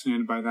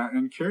fascinated by that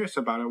and curious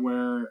about it,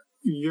 where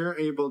you're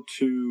able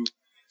to.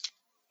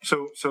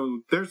 So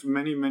there's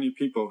many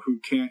people who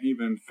can't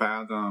even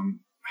fathom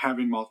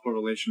having multiple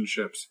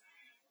relationships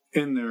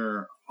in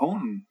their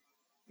own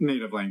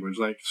native language.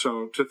 Like,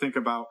 so to think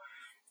about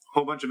a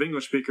whole bunch of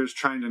English speakers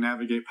trying to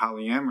navigate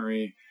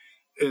polyamory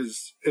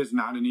is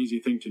not an easy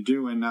thing to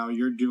do, and now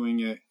you're doing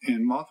it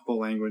in multiple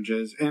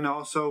languages, and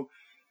also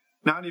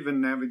not even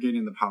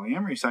navigating the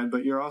polyamory side,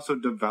 but you're also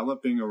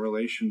developing a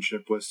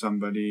relationship with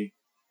somebody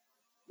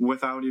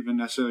without even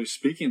necessarily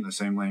speaking the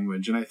same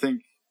language. And I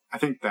think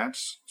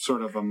that's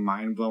sort of a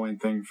mind-blowing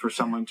thing for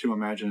someone to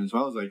imagine as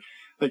well. As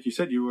like you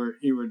said, you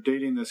were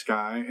dating this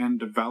guy and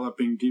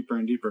developing deeper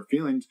and deeper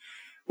feelings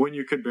when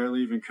you could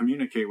barely even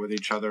communicate with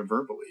each other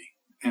verbally.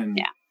 And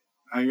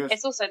I guess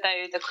it's also,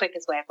 though, the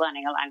quickest way of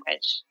learning a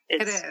language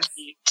is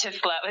to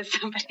flirt with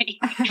somebody.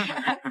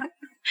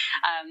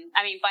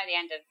 I mean, by the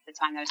end of the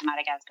time I was in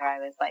Madagascar, I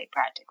was like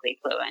practically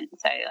fluent,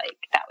 so like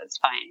that was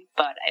fine.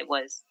 But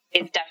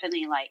it's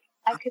definitely like,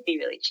 I could be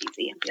really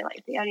cheesy and be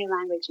like, the only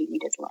language you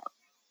need is love.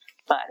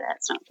 But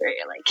that's not true.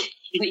 Like,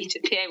 you need to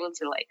be able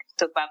to like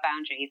talk about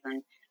boundaries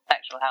and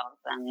sexual health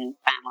and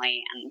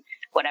family and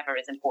whatever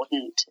is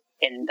important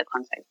in the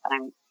context that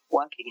I'm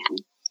working in.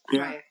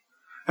 Yeah. Right.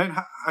 And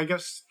I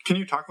guess, can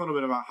you talk a little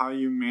bit about how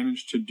you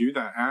managed to do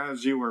that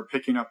as you were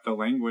picking up the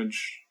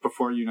language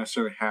before you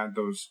necessarily had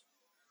those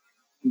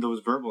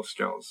verbal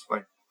skills?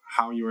 Like,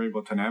 how you were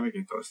able to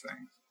navigate those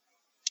things?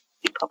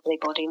 Probably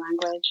body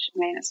language. I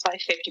mean, it's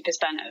like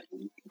 50% of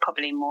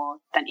probably more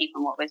than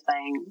even what we're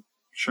saying.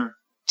 Sure.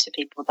 To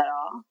people that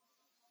are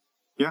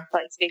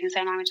like speaking the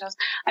same language as us.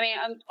 I mean,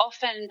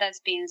 often there's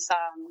been some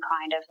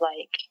kind of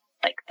like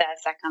like their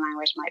second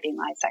language might be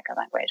my second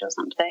language or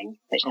something,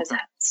 which has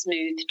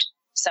smoothed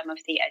some of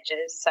the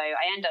edges. So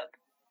I end up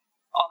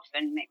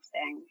often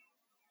mixing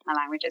my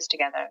languages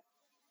together.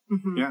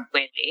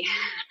 Weirdly.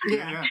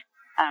 Yeah.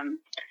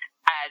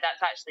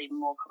 That's actually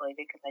more probably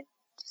because I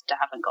just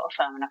haven't got a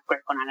firm enough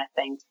grip on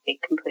anything to be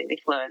completely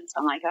fluent.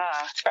 So I'm like,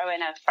 throw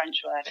in a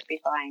French word, it'd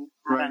be fine.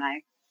 I don't know.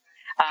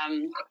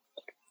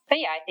 But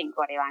yeah, I think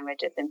body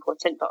language is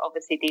important, but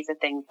obviously these are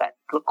things that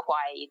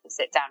require you to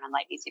sit down and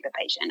like be super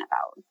patient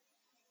about.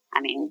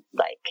 I mean,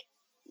 like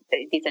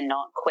these are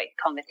not quick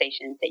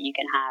conversations that you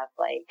can have,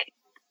 like,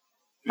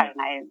 I don't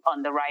know,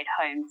 on the ride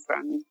home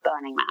from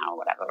Burning Man or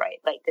whatever,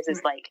 right? Like this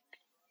is like,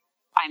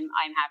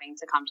 I'm having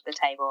to come to the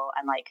table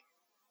and like,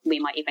 we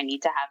might even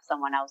need to have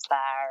someone else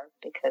there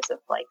because of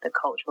like the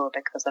cultural,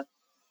 because of,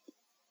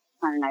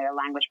 I don't know, a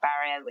language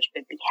barrier, which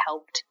would be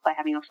helped by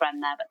having your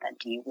friend there. But then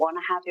do you want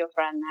to have your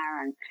friend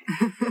there? And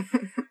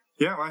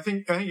yeah, well, I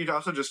think you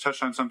also just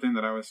touched on something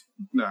that I was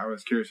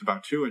curious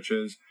about too, which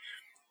is,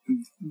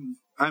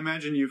 I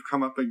imagine you've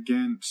come up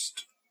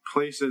against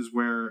places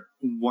where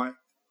what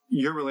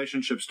your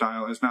relationship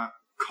style is not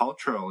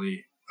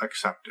culturally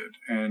accepted.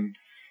 And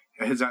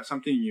is that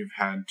something you've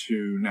had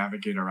to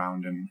navigate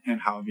around, and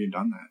how have you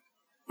done that?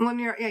 Well,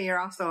 you're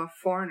also a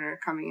foreigner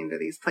coming into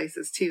these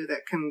places too.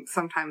 That can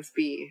sometimes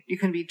you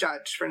can be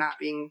judged for not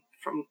being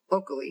from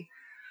locally.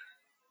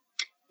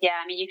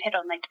 Yeah, I mean, you've hit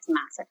on like it's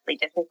massively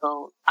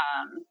difficult.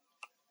 I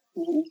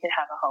mean, you could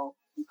have a whole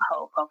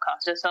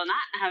podcast just on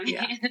that.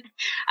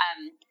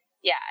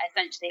 Yeah,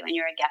 essentially, when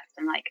you're a guest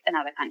in like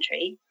another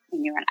country,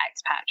 and you're an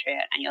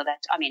expatriate, and you're there.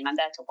 I'm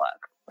there to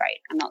work,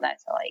 right? I'm not there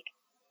to like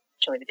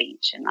enjoy the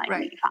beach and like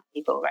meet fun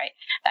people, right?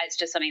 That's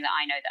just something that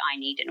I know that I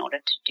need in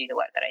order to do the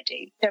work that I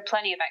do. There are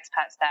plenty of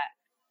expats that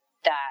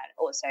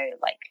also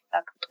like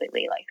are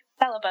completely like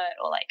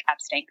celibate or like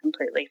abstain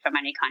completely from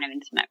any kind of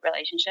intimate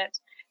relationships.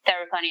 There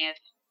are plenty of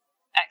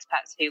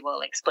expats who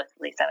will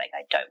explicitly say like,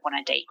 I don't want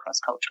to date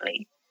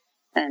cross-culturally.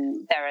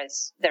 And there are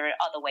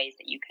other ways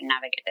that you can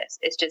navigate this.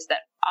 It's just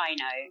that I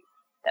know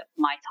that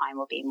my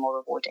time will be more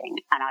rewarding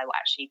and I will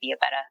actually be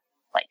a better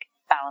like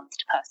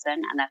balanced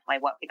person, and therefore my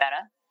work will be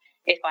better.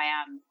 If I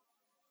am,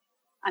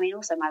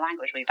 also my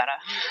language will be better,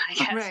 I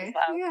guess, as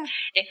well,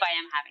 if I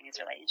am having these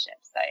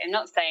relationships. So I'm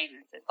not saying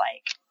this is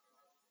like,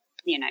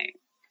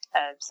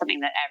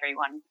 something that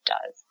everyone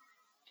does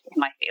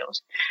in my field.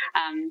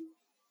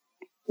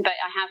 But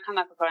I have come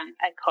across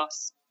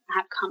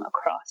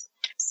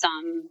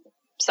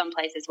some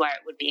places where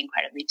it would be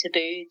incredibly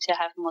taboo to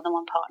have more than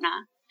one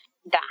partner.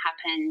 That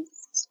happens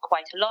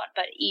quite a lot,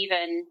 but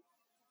even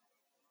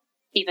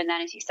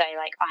then, as you say,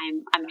 like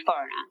I'm a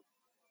foreigner.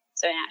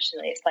 So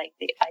actually, it's like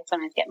I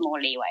sometimes get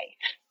more leeway.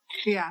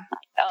 Yeah.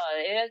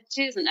 Like,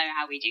 she doesn't know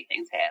how we do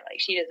things here.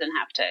 Like, she doesn't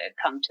have to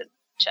come to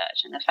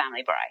church in the family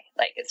bride.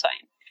 Like, it's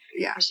fine.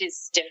 Yeah.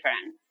 She's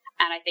different.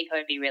 And I think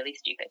I would be really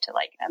stupid to,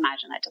 like,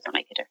 imagine that doesn't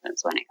make a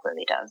difference when it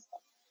clearly does.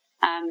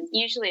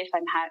 Usually if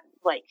I'm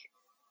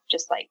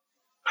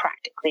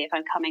practically, if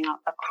I'm coming up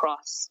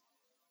across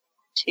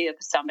to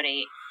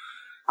somebody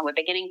and we're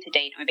beginning to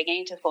date and we're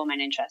beginning to form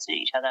an interest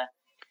in each other,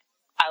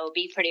 I will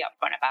be pretty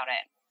upfront about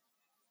it.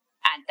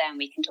 And then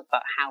we can talk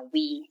about how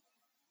we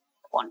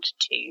want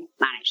to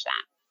manage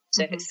that.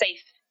 So if it's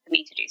safe for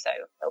me to do so,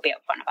 I'll be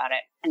upfront about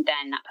it. And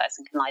then that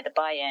person can either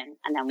buy in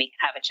and then we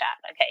can have a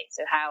chat. Okay,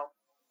 so how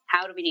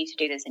do we need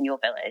to do this in your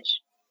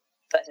village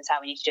versus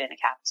how we need to do it in the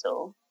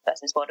capital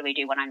versus what do we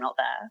do when I'm not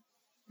there?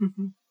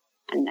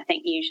 And I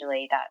think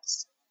usually that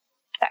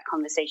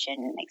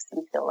conversation makes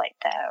them feel like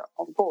they're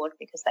on board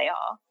because they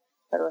are.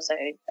 But also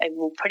I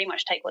will pretty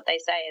much take what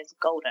they say as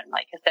golden.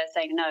 Like if they're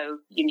saying,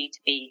 no, you need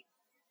to be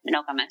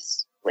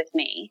monogamous with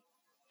me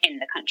in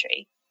the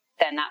country,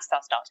 then that's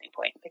our starting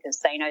point because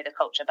they know the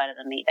culture better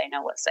than me. They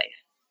know what's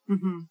safe.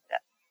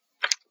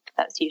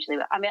 That's usually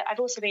what, I've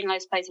also been in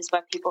those places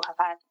where people have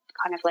had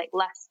kind of like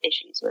less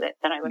issues with it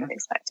than I would have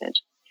expected.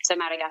 So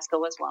Madagascar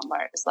was one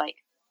where it was like,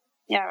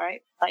 yeah,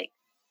 right. Like,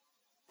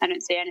 I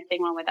don't see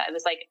anything wrong with that. It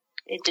was like,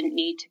 it didn't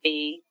need to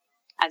be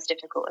as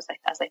difficult as I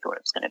thought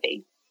it was going to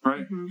be.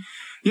 Right.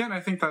 Yeah. And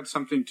I think that's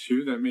something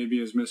too that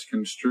maybe is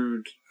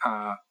misconstrued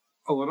a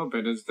little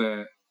bit is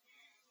that,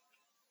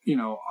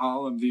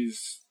 all of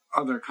these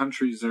other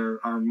countries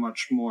are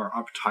much more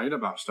uptight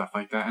about stuff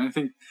like that. And I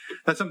think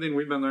that's something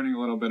we've been learning a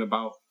little bit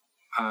about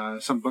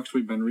some books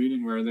we've been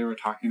reading where they were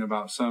talking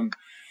about some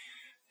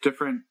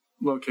different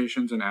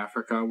locations in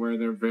Africa where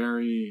they're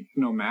very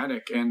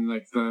nomadic and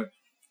like the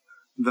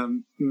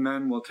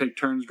men will take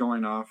turns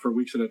going off for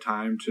weeks at a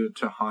time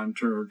to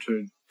hunt or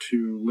to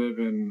live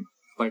in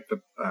like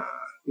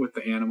with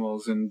the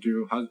animals and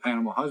do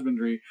animal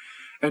husbandry.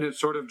 And it's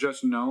sort of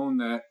just known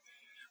that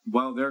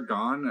while they're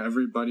gone,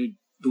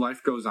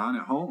 life goes on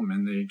at home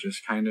and they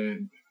just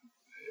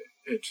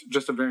it's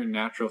just a very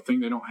natural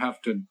thing. They don't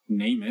have to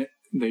name it.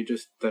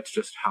 That's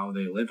just how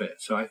they live it.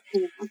 So I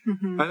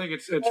think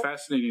it's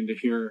fascinating to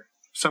hear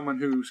someone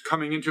who's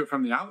coming into it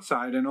from the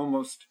outside and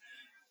almost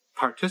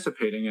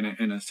participating in it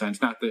in a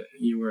sense. Not that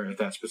you were at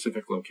that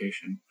specific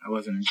location. I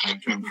wasn't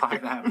trying to imply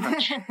that.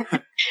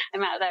 But...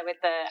 I'm out there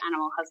with the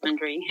animal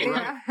husbandry.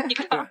 Yeah.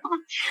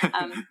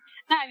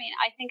 No, I mean,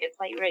 I think it's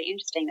like really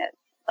interesting that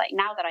like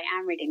now that I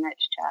am reading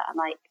literature, I'm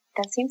like,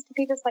 there seems to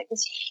be this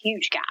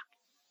huge gap.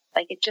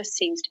 Like it just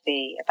seems to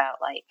be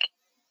about like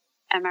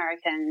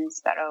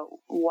Americans that are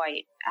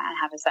white and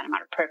have a certain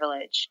amount of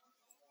privilege,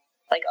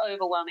 like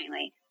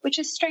overwhelmingly, which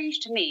is strange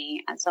to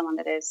me as someone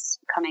that is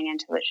coming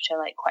into literature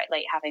like quite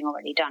late, having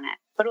already done it,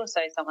 but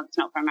also someone that's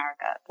not from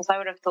America, because I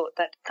would have thought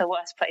that the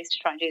worst place to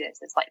try and do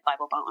this is like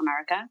Bible Belt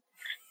America.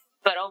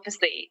 But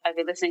obviously, I've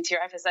been listening to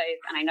your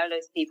episodes, and I know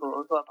those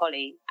people who are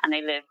poly, and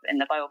they live in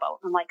the Bible Belt.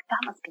 I'm like,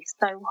 that must be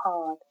so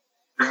hard.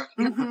 Yeah.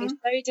 It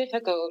must be so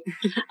difficult.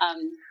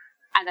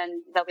 And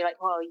then they'll be like,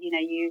 well, you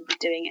know, you were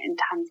doing it in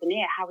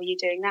Tanzania. How are you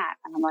doing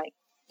that? And I'm like,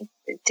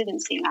 it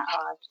didn't seem that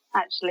hard,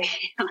 actually.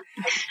 And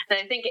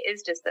I think it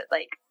is just that,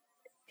 like,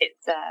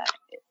 it's,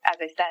 as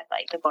I said,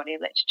 like, the body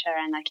of literature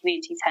and the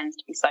community tends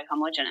to be so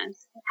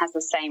homogenous. It has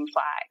the same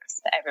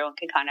flags that everyone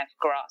can kind of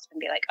grasp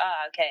and be like,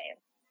 oh, okay,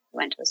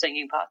 went to a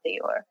singing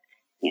party, or,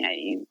 you know,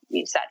 you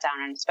sat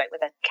down and spoke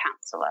with a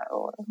counselor,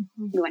 or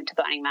you went to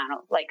Burning Man,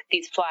 or like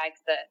these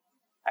flags that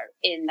are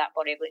in that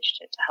body of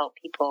literature to help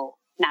people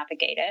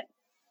navigate it.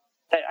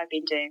 But I've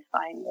been doing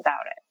fine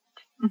without it.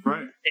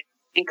 Right.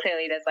 And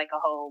clearly there's like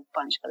a whole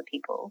bunch of other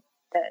people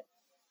that,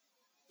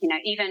 you know,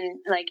 even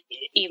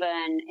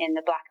in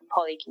the Black and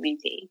poly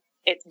community,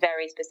 it's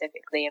very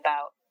specifically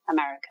about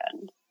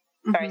Americans,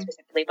 very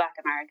specifically Black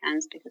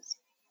Americans, because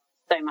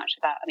so much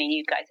about, I mean,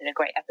 you guys did a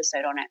great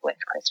episode on it with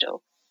Crystal,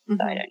 so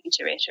I don't need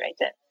to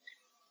reiterate it.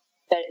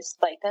 But it's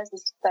like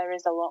there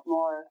is a lot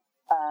more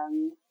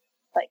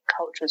like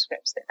cultural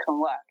scripts that can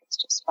work. It's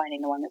just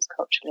finding the one that's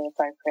culturally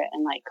appropriate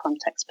and like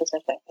context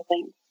specific, I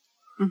think.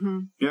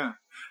 Yeah.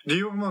 Do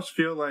you almost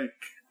feel like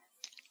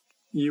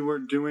you were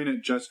doing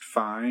it just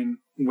fine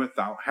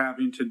without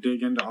having to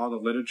dig into all the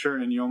literature,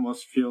 and you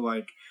almost feel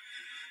like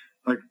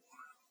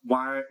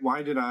why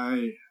did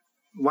I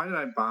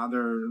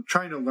bother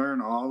trying to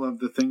learn all of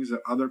the things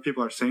that other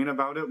people are saying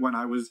about it when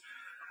I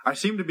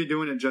seemed to be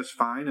doing it just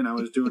fine, and I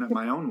was doing it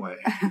my own way?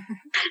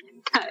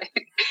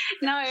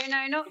 No,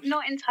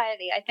 not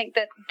entirely. I think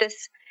that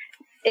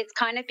it's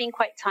kind of been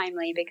quite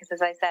timely because,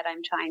 as I said,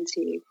 I'm trying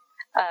to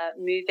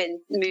move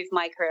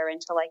my career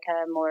into like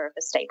a more of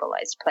a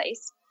stabilized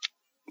place,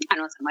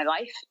 and also my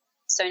life.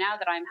 So now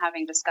that I'm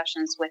having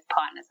discussions with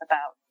partners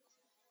about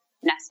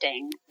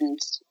nesting, and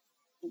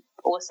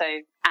also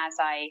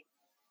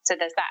so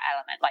there's that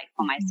element, like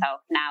for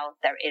myself, now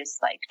there is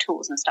like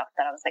tools and stuff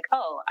that I was like,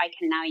 oh, I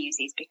can now use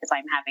these because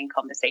I'm having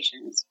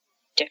conversations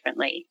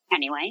differently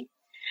anyway.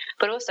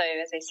 But also,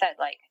 as I said,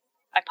 like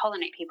I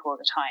pollinate people all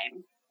the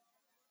time.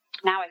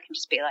 Now I can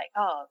just be like,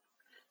 oh,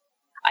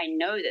 I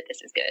know that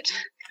this is good.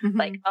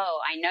 Like, oh,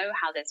 I know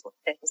how this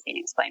has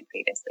been explained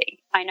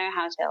previously. I know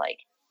how to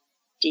like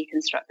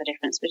deconstruct the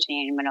difference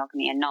between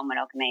monogamy and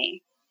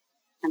non-monogamy.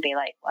 And be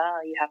like,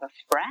 well, you have a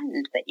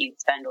friend that you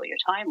spend all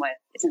your time with.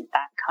 Isn't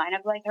that kind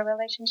of like a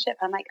relationship?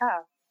 I'm like,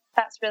 oh,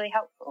 that's really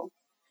helpful.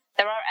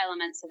 There are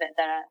elements of it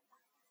that are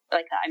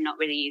like that I'm not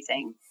really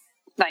using.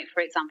 Like,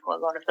 for example,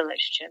 a lot of the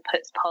literature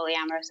puts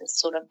polyamorous as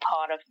sort of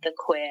part of the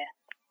queer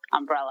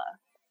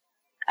umbrella.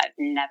 I've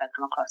never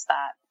come across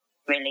that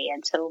really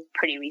until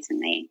pretty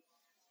recently.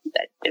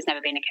 There's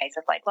never been a case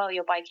of like, well,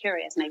 you're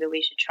bi-curious, maybe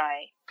we should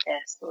try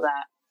this or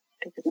that,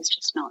 because it's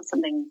just not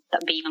something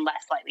that would be even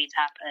less likely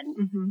to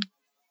happen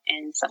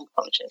in some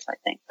cultures, I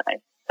think, that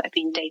I've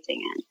been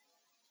dating in.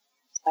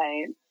 So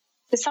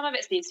some of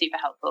it's been super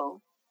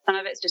helpful. Some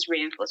of it's just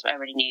reinforced what I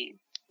already knew.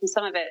 And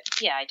some of it,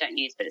 yeah, I don't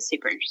use, but it's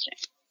super interesting.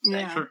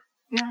 So,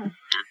 Yeah.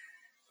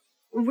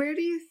 Where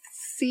do you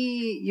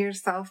see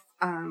yourself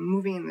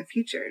moving in the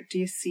future? Do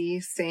you see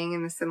staying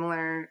in a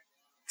similar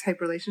type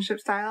relationship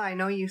style? I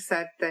know you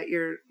said that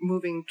you're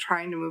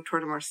trying to move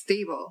toward a more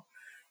stable,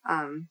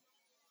 I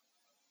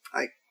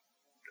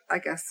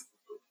guess.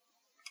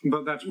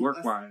 But that's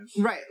work-wise.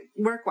 Right,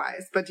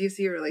 work-wise. But do you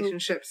see your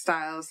relationship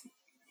styles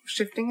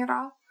shifting at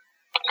all?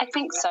 I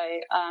think so.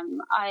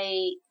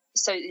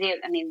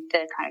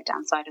 The kind of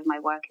downside of my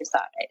work is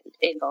that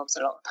it involves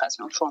a lot of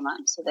personal trauma.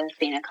 So there's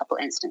been a couple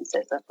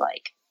instances of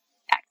like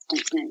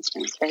accidents and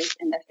instances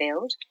in the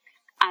field.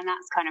 And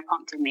that's kind of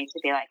prompted me to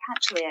be like,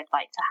 actually, I'd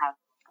like to have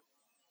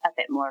a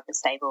bit more of a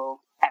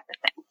stable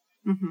everything.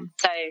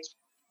 So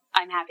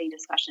I'm having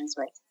discussions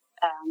with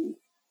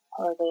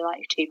probably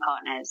like 2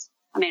 partners.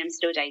 I mean, I'm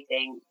still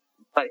dating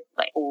both,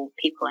 like all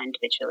people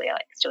individually are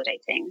like still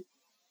dating.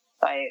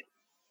 So, I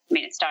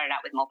mean, it started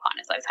out with more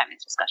partners I was having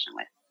this discussion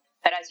with.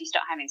 But as you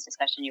start having this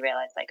discussion, you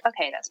realize like,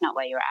 okay, that's not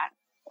where you're at.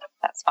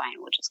 That's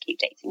fine. We'll just keep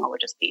dating, or we'll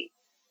just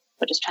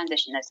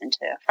transition this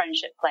into a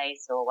friendship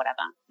place or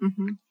whatever.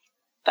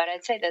 But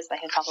I'd say there's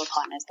like a couple of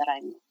partners that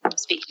I'm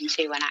speaking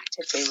to and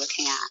actively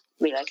looking at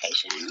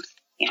relocation,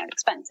 you know,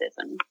 expenses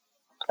and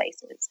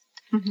places.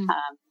 Both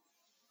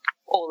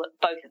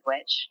of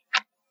which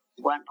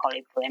weren't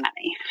poly before they met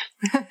me.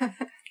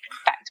 In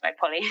fact, to my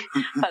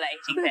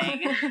poly-polarity thing.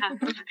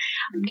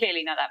 I'm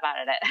clearly not that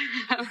bad at it.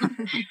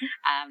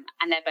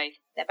 And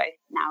they're both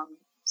now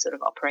sort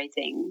of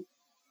operating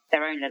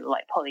their own little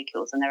like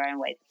polycules and their own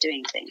ways of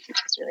doing things, which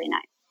is really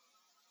nice.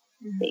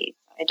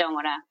 I don't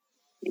want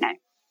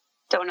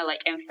to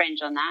like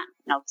infringe on that,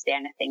 and obviously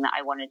anything that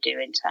I want to do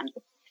in terms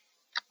of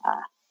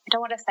I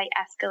don't want to say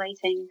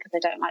escalating because I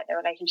don't like the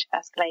relationship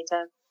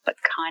escalator, but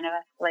kind of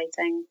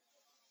escalating,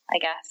 I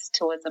guess,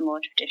 towards a more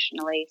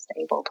traditionally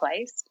stable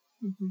place.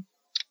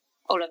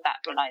 All of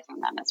that relies on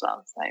them as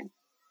well, so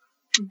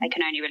I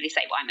can only really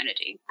say what I'm going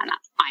to do, and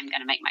that's I'm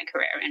going to make my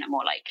career in a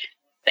more like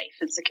safe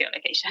and secure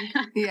location.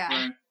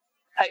 Yeah.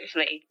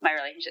 Hopefully my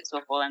relationships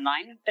will fall in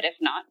line, but if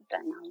not, then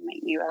I'll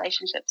make new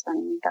relationships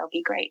and they'll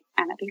be great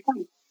and it'll be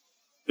fun.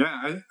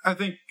 Yeah, I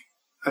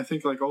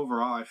think like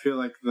overall, I feel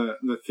like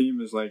the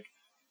theme is like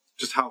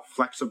just how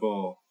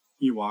flexible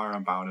you are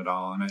about it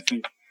all, and I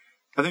think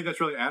that's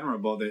really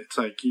admirable. That it's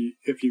like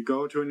if you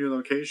go to a new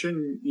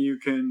location, you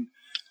can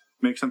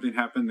make something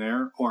happen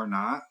there or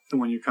not,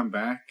 and when you come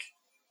back,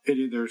 it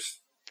either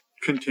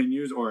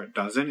continues or it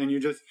doesn't, and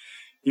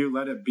you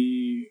let it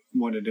be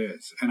what it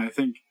is. And I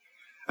think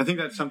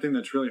that's something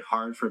that's really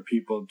hard for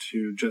people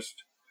to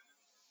just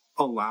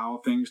allow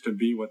things to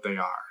be what they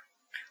are.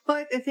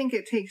 Well, I think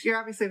it takes, you're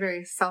obviously a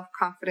very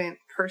self-confident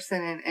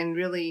person and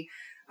really,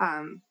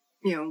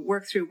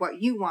 work through what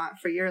you want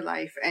for your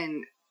life.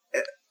 And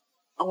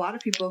a lot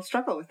of people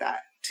struggle with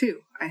that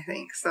too, I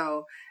think.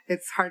 So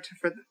it's hard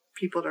for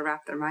people to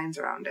wrap their minds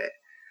around it.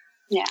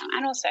 Yeah.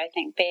 And also I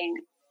think being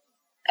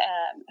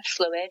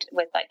fluid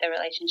with like the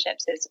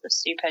relationships is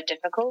super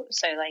difficult.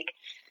 So like,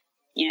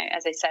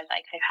 as I said,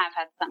 like I have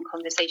had some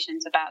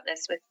conversations about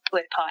this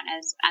with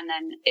partners, and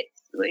then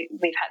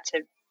we've had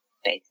to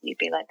basically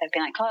be like, they've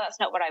been like, oh, that's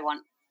not what I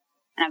want.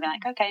 And I've been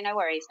like, okay, no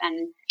worries.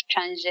 And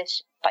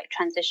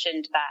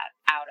transitioned that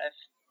out of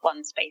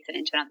one space and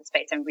into another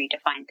space and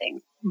redefine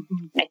things.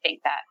 And I think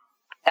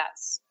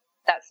that's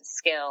a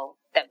skill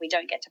that we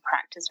don't get to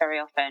practice very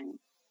often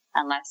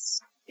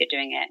unless you're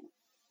doing it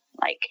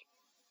like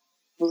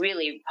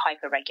really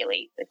hyper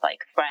regularly with like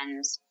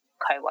friends,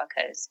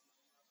 co-workers,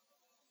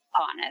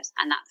 partners,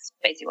 and that's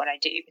basically what I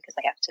do because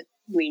I have to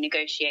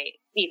renegotiate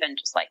even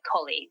just like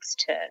colleagues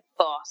to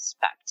boss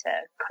back to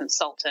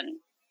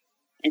consultant,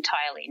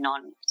 entirely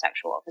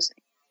non-sexual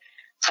obviously.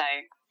 So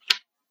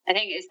I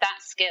think it's that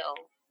skill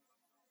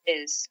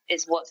is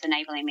what's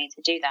enabling me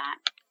to do that,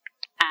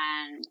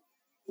 and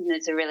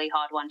it's a really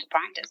hard one to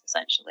practice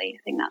essentially.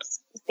 I think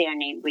that's the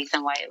only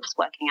reason why it was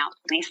working out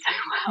for me so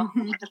well,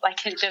 because I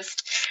can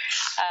just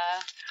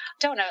I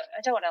don't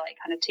want to like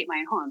kind of toot my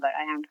own horn, but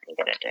I am pretty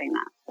good at doing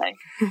that. So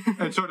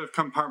and sort of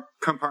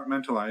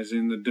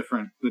compartmentalizing the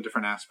different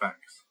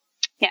aspects.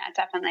 Yeah,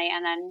 definitely.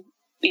 And then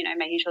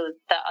making sure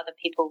that other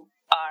people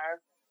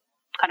are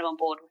kind of on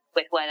board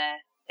with where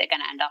they're going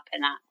to end up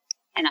in that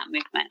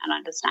movement and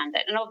understand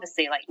it. And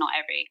obviously, like not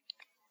every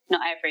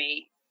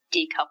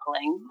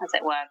decoupling, as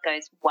it were,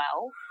 goes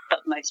well,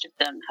 but most of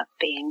them have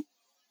been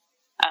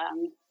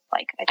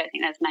like I don't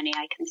think there's many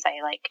I can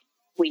say like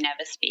we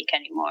never speak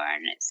anymore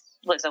and it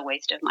was a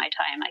waste of my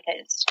time. Like I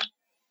just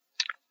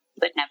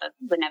would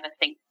never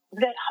think.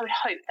 I would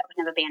hope that would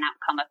never be an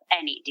outcome of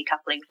any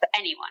decoupling for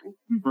anyone.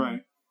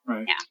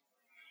 Right. Yeah.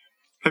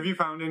 Have you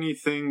found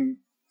anything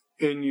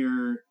in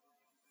your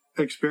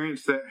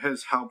experience that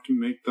has helped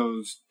make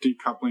those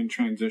decoupling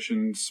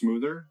transitions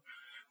smoother?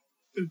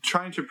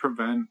 Trying to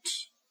prevent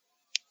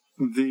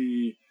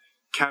the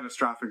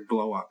catastrophic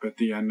blow up at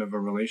the end of a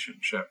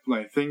relationship,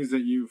 like things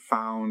that you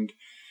found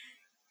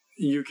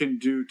you can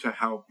do to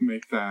help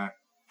make that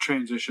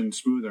transition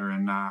smoother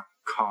and not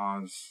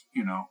cause,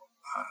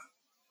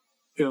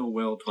 ill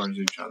will towards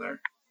each other.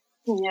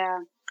 Yeah.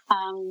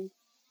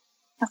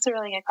 That's a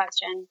really good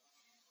question.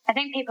 I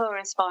think people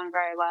respond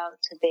very well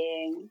to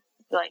being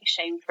like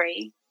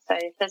shame-free. So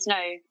if there's no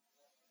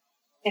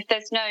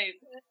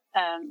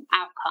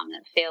outcome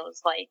that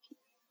feels like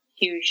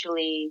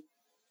hugely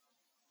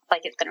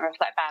like it's going to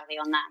reflect badly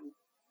on them,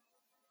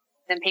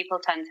 then people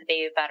tend to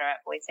be better at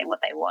voicing what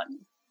they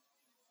want.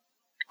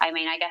 I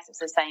mean, I guess it's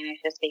the same if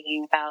you're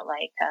speaking about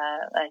like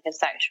a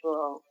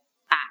sexual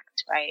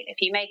act, right?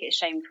 If you make it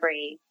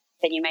shame-free,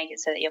 then you make it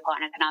so that your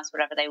partner can ask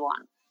whatever they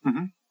want.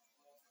 Mm-hmm.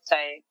 So,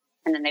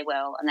 and then they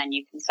will, and then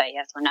you can say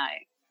yes or no,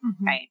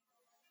 right?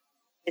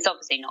 It's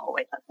obviously not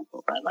always that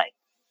simple, but like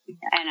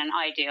in an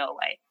ideal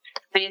way.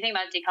 When you think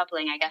about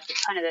decoupling, I guess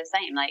it's kind of the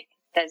same. Like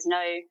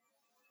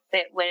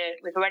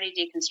we've already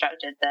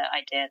deconstructed the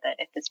idea that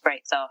if this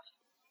breaks off,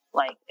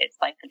 like it's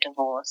like a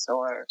divorce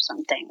or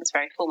something. It's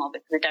very formal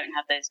because we don't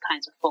have those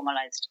kinds of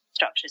formalized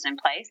structures in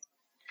place.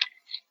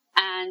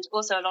 And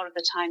also a lot of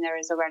the time there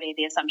is already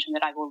the assumption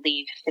that I will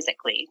leave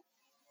physically.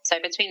 So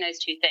between those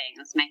two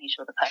things, making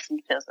sure the person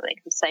feels that they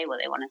can say what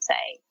they want to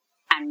say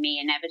and me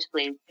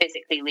inevitably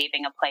physically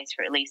leaving a place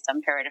for at least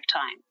some period of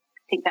time,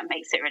 I think that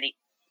makes it really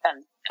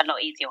a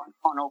lot easier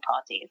on all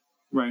parties.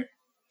 Right.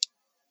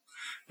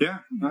 Yeah,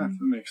 that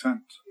makes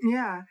sense.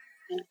 Yeah.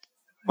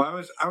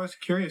 Well, I was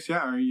curious.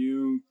 Yeah,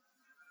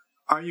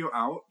 Are you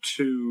out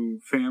to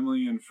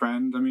family and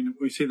friends? I mean,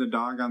 we see the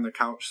dog on the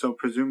couch, so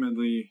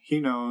presumably he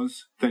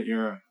knows that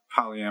you're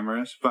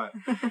polyamorous. But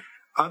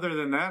other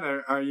than that,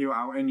 are you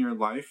out in your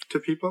life to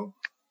people?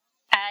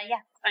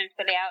 Yes, I'm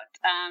fully out.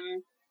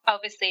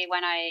 Obviously,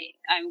 when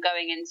I'm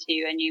going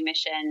into a new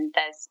mission,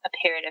 there's a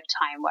period of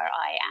time where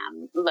I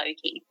am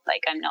low-key.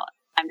 Like, I'm not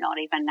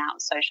even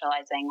out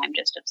socializing. I'm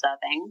just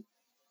observing.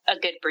 A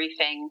good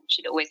briefing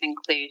should always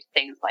include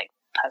things like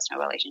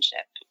personal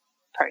relationship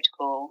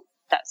protocol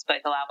that's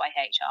both allowed by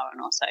HR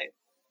and also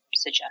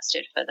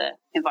suggested for the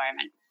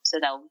environment. So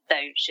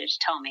they should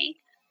tell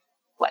me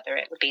whether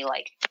it would be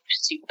like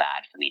super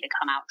bad for me to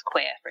come out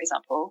queer, for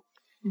example,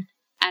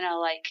 and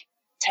I'll like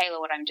tailor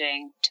what I'm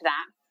doing to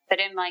that. But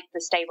in like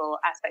the stable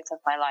aspects of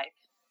my life,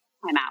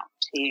 I'm out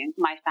to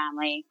my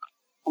family,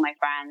 all my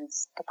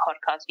friends. The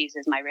podcast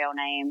uses my real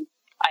name.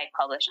 I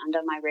publish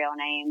under my real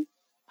name.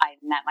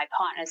 I've met my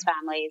partner's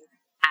families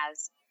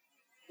as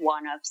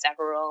one of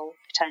several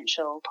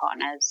potential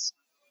partners.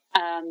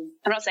 I'm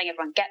not saying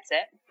everyone gets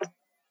it.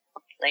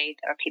 Obviously,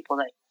 there are people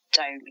that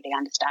don't really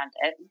understand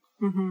it.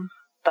 Mm-hmm.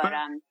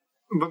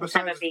 But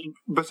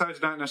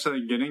besides not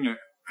necessarily getting it,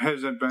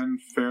 has it been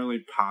fairly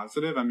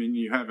positive? I mean,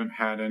 you haven't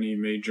had any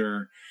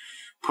major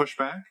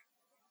pushback?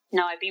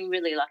 No, I've been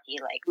really lucky.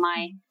 Like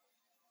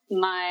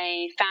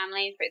my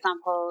family, for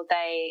example,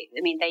 they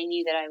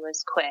knew that I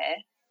was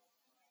queer,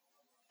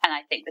 and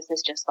I think this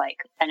is just like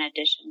an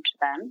addition to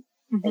them.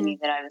 Mm-hmm. They knew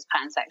that I was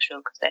pansexual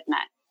because they'd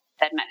met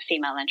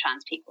female and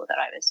trans people that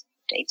I was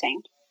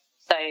dating.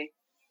 So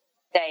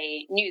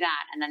they knew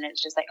that, and then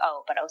it's just like,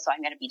 oh, but also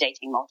I'm going to be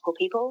dating multiple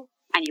people,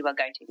 and you are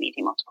going to be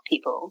meeting multiple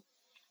people.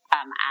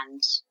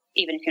 And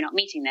even if you're not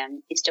meeting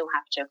them, you still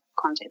have to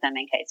contact them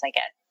in case I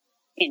get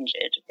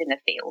injured in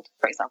the field,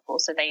 for example.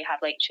 So they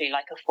have literally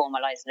like a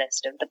formalized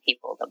list of the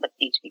people that would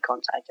need to be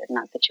contacted in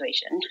that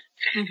situation.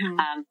 Mm-hmm.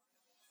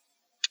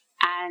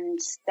 And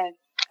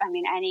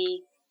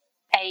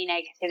any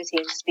negativity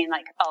has just been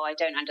like, oh, I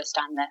don't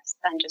understand this,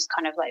 and just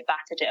kind of like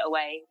battered it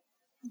away.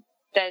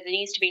 There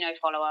needs to be no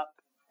follow-up.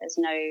 There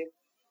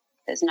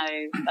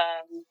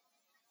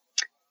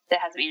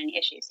hasn't been any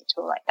issues at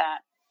all like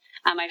that.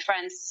 And my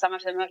friends, some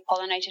of them have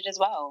pollinated as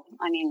well.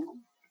 I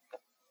mean,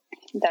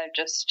 they're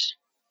just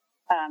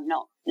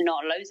not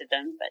loads of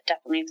them, but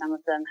definitely some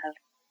of them have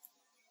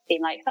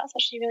been like, that's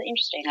actually really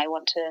interesting. I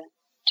want to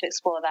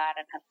explore that,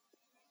 and have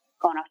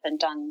gone off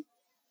and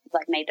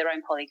made their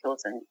own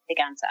polycules and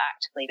began to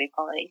actively be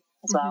poly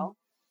as well.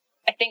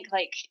 I think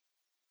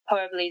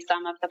probably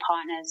some of the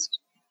partners'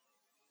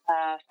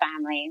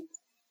 families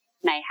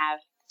may have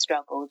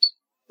struggled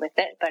with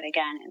it, but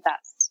again,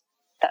 that's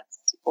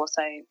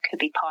also could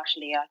be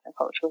partially a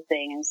cultural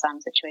thing in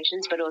some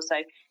situations, but also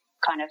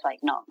kind of like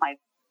not my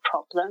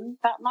problem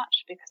that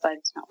much because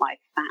it's not my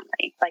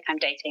family. Like, I'm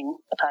dating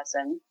a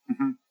person.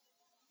 Mm-hmm.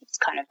 It's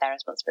kind of their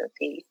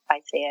responsibility,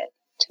 I see it,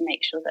 to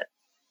make sure that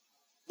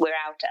we're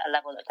out at a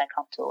level that they're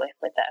comfortable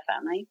with their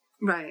family.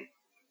 Right.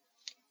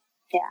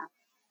 Yeah.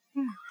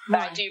 But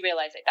I do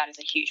realise that is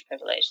a huge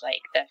privilege.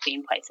 Like, there have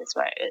been places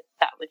where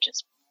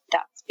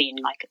that's been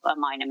like a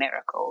minor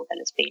miracle that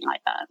it's been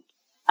like that.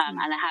 And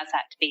there has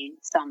had to be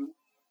some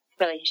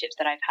relationships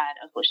that I've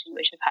had, unfortunately,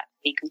 which have had to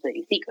be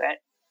completely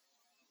secret,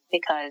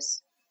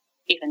 because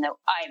even though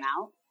I'm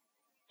out,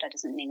 that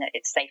doesn't mean that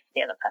it's safe for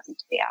the other person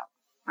to be out.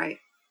 Right.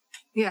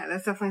 Yeah,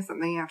 that's definitely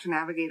something you have to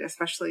navigate,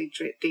 especially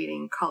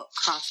dating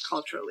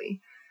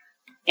cross-culturally.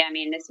 Yeah, I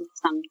mean, this is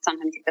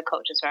sometimes the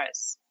cultures where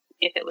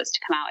if it was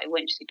to come out, it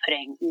wouldn't just be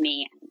putting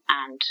me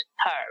and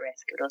her at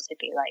risk. It would also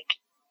be like,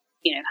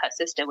 her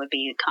sister would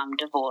become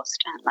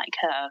divorced, and like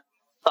her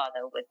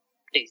father would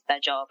lose their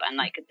job, and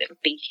like there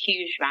would be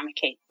huge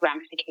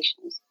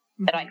ramifications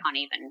that I can't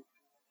even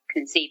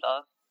conceive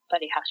of.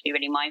 But you have to be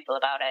really mindful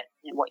about it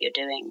and what you're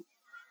doing.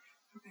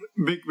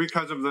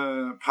 Because of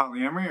the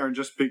polyamory, or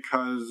just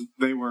because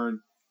they were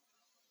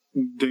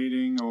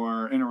dating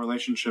or in a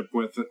relationship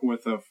with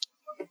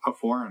a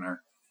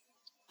foreigner?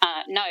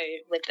 No,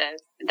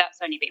 that's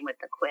only been with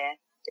the queer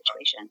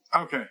situation.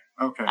 Okay,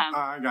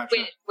 I gotcha.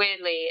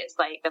 Weirdly, it's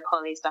like the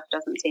poly stuff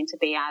doesn't seem to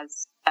be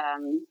as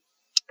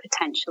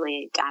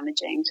potentially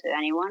damaging to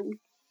anyone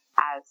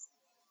as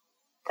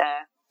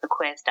the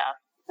queer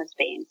stuff has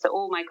been. So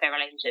all my queer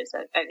relationships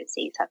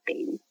overseas have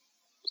been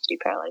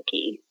super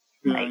low-key.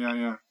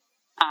 Yeah.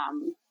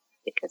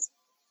 Because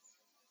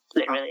it's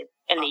literally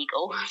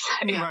illegal.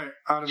 So. Right,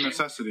 out of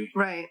necessity.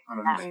 Right.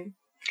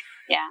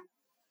 Yeah.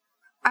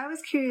 I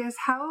was curious,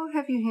 how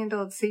have you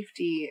handled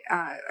safety,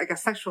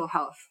 sexual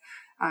health?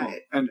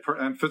 And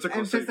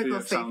physical safety.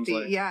 Sounds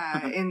like.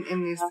 Yeah,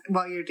 in these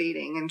while you're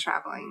dating and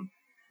traveling.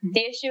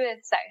 The issue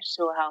with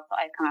sexual health that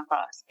I've come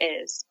across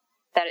is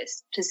that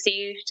it's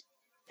perceived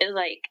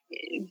like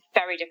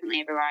very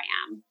differently everywhere I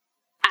am.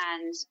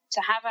 And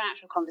to have an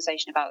actual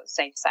conversation about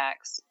safe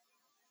sex,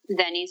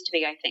 there needs to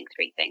be, I think,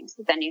 three things.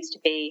 There needs to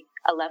be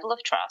a level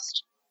of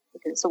trust,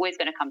 because it's always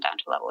going to come down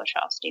to a level of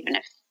trust, even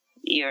if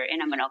you're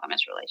in a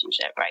monogamous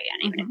relationship, right?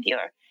 And even if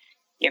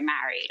you're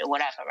married or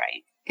whatever,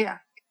 right? Yeah.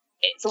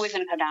 It's always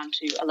going to come down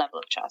to a level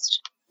of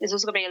trust. there's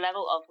also going to be a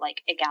level of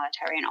like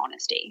egalitarian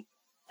honesty,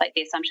 like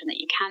the assumption that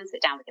you can sit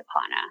down with your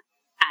partner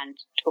and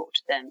talk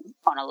to them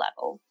on a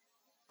level,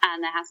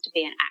 and there has to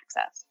be an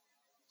access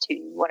to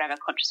whatever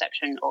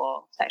contraception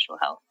or sexual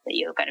health that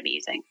you're going to be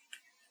using.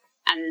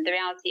 And the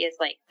reality is,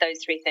 like,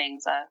 those three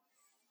things are,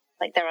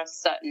 like, there are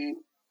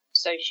certain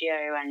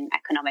socio and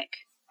economic,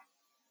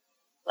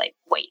 like,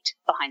 weight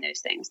behind those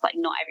things. Like,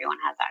 not everyone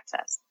has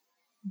access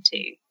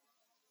to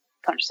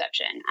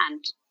contraception,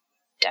 and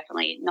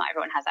definitely not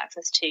everyone has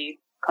access to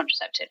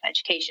contraceptive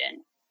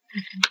education.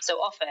 So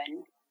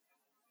often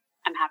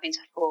I'm having to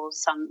fall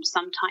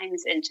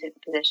sometimes into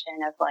the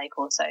position of, like,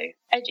 also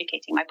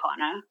educating my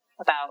partner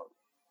about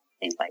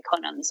things like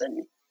condoms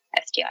and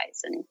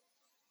STIs and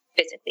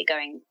physically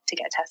going to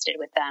get tested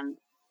with them.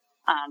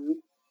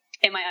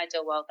 In my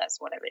ideal world, that's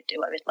what I would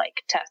do. I would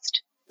like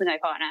test with my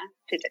partner,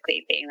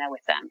 physically being there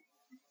with them,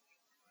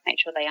 make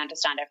sure they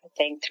understand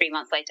everything. 3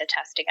 months later,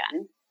 test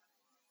again,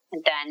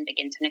 and then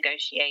begin to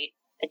negotiate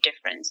a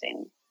difference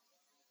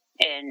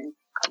in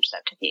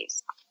contraceptive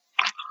use.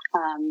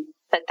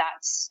 But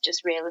that's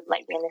just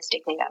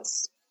realistically,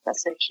 that's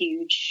a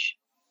huge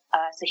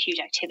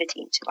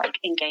activity to like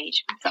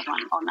engage with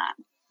someone on that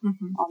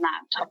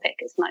topic.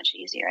 Is much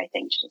easier, I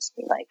think, to just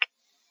be like,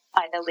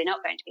 either we're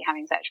not going to be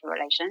having sexual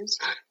relations,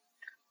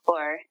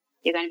 or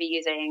you're going to be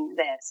using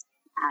this,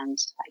 and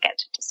I get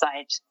to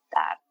decide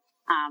that.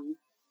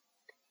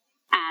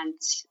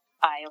 And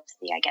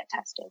I get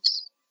tested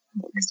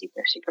like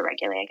super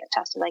regularly. I get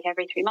tested like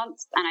every 3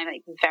 months, and I'm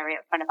like very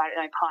upfront about it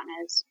with my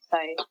partners. So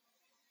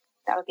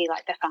that would be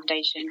like the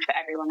foundation for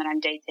everyone that I'm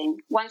dating.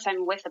 Once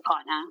I'm with a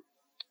partner,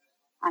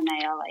 and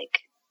they are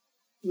like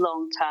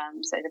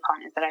long-term, so the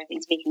partners that I've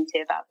been speaking to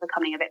about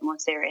becoming a bit more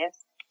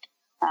serious.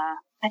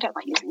 I don't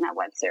like using that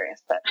word serious,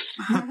 but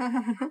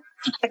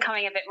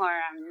becoming a bit more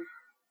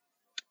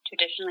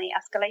traditionally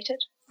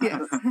escalated.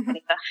 Yes.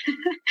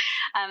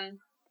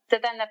 So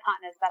then the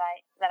partners that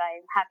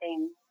I'm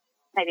having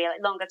maybe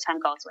like longer-term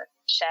goals with,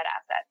 shared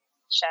assets,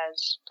 shared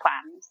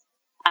plans,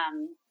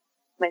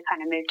 we've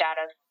kind of moved out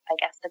of, I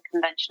guess, the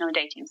conventional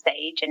dating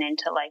stage and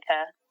into like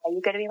are you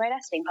going to be my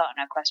nesting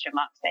partner ?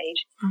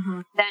 Stage.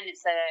 Mm-hmm. Then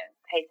it's a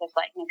case of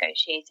like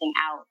negotiating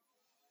out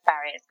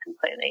barriers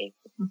completely.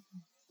 Mm-hmm.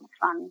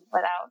 Fun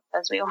without,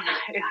 as we all know,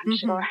 I'm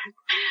sure.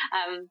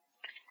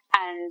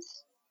 And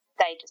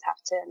they just have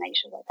to make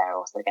sure that they're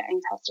also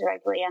getting tested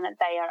regularly and that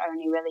they are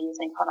only really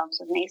using condoms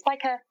with me. It's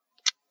like a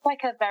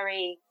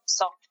very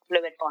soft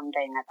fluid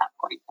bonding at that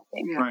point, I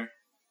think. Right.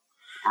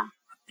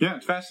 Yeah,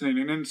 it's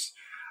fascinating. And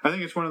I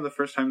think it's one of the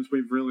first times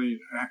we've really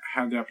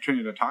had the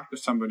opportunity to talk to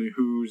somebody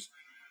who's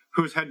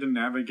had to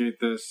navigate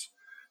this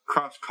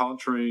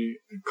cross-culturally,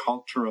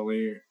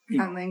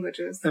 and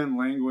languages, and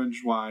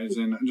language-wise,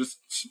 and just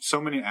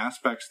so many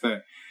aspects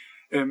that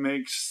it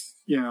makes,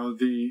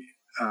 the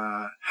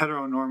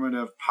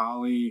heteronormative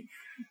poly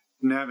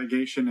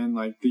navigation in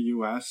like the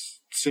U.S.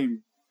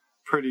 seem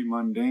pretty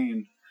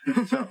mundane.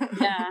 So.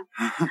 Yeah,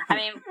 I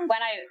mean,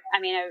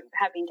 I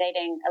have been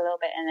dating a little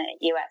bit in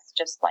the US,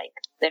 just like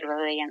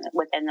literally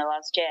within the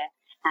last year,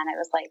 and it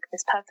was like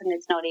this person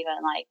is not even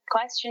like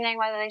questioning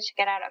whether they should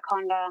get out a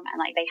condom, and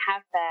like they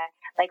have their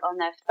like on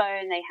their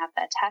phone they have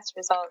their test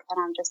results, and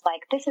I'm just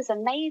like, this is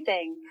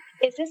amazing.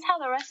 Is this how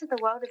the rest of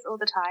the world is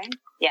all the time?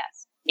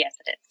 Yes it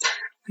is.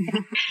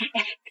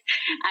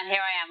 And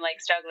here I am like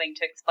struggling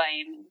to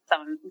explain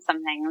some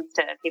things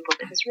to people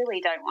that just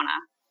really don't want to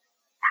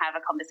have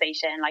a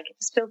conversation. Like, it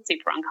just feels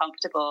super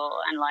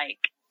uncomfortable, and like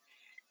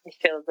it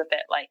feels a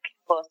bit like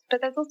forced.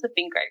 But there's also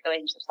been great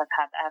relationships I've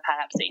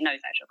had absolutely no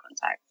sexual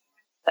contact.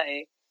 So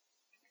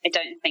I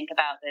don't think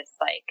about this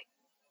like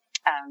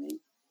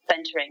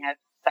centering of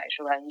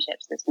sexual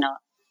relationships is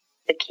not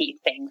the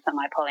key thing for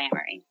my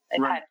polyamory.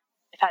 I've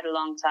had a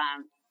long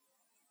term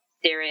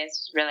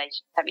serious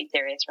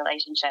relationships,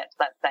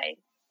 let's say,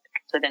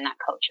 because within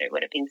that culture it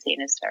would have been seen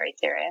as very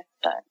serious,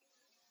 but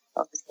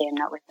obviously I'm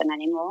not with them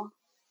anymore,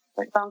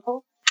 for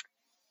example.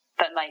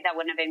 But like that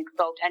wouldn't have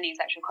involved any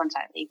sexual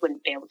contact. You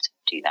wouldn't be able to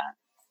do that.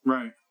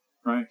 Right.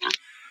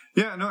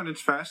 Yeah, no, and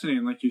it's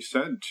fascinating, like you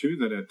said too,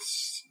 that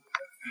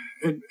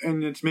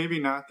and it's maybe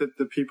not that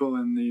the people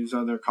in these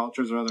other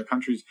cultures or other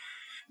countries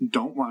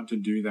don't want to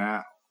do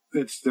that.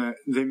 It's that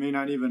they may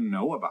not even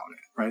know about it,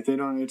 right?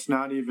 It's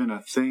not even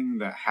a thing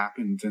that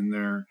happens in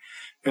their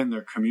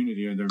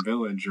community or their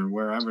village or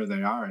wherever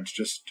they are.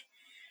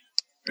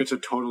 It's a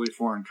totally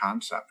foreign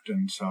concept.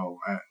 And so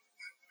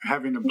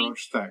having to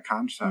broach that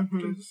concept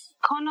is...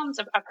 Condoms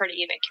are pretty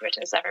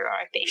ubiquitous everywhere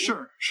I've been.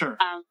 Sure.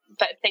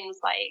 But things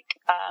like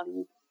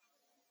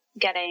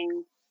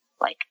getting,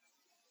 like,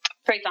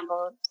 for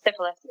example,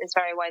 syphilis is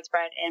very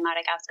widespread in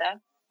Madagascar.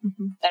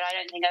 But I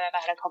don't think I've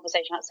ever had a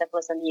conversation about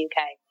syphilis in the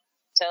UK.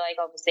 So,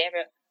 like, obviously,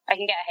 I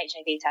can get a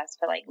HIV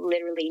test for, like,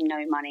 literally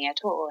no money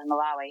at all in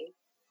Malawi.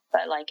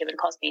 But, like, it would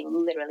cost me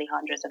literally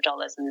hundreds of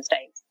dollars in the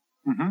States.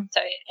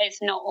 So it's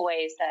not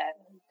always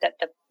that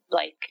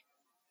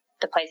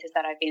the places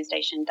that I've been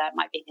stationed that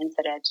might be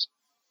considered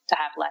to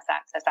have less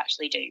access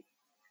actually do.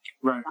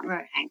 Right.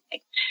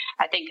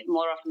 I think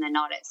more often than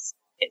not,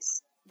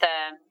 it's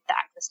the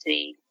access to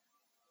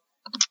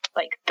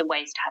the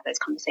ways to have those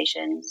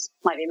conversations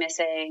might be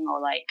missing,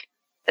 or like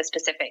the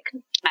specific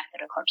method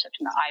or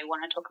contraception that I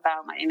want to talk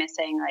about might be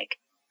missing. Like,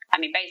 I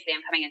mean, basically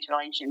I'm coming into a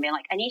relationship and being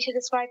like, I need to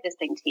describe this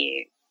thing to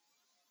you.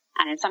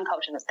 And in some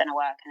cultures it's going to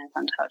work, and in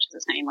some cultures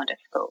it's going to be more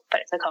difficult,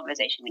 but it's a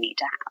conversation we need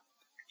to have.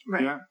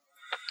 Right. Yeah.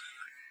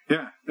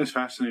 Yeah, it's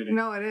fascinating.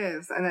 No, it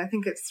is. And I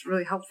think it's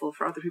really helpful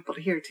for other people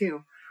to hear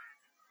too.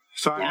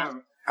 So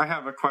I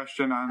have a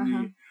question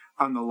on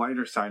the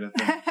lighter side of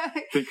things,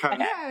 because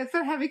it's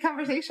a heavy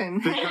conversation.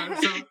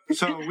 Because,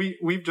 so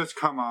we've just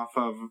come off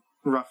of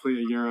roughly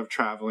a year of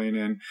traveling,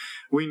 and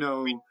we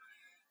know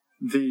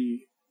the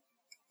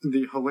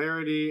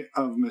hilarity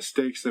of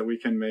mistakes that we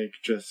can make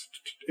just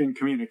in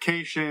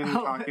communication,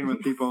 talking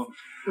with people.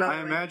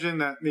 I imagine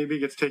that maybe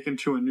gets taken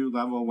to a new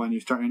level when you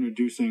start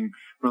introducing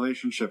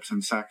relationships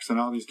and sex and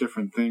all these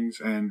different things.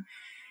 And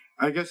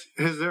I guess,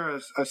 is there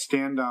a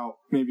standout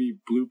maybe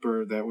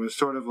blooper that was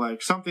sort of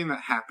like something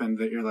that happened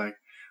that you're like,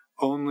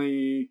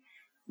 only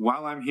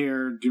while I'm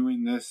here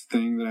doing this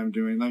thing that I'm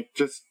doing, like,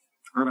 just,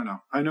 I don't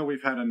know. I know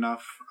we've had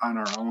enough on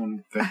our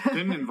own that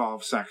didn't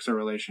involve sex or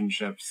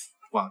relationships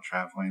while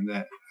traveling.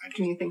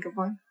 Can you think of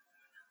one?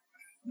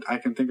 I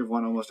can think of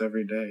one almost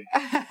every day.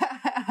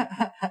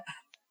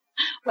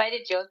 Where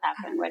did yours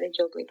happen? Where did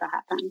your blooper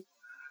happen?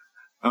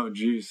 Oh,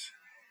 geez.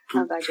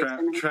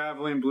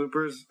 Traveling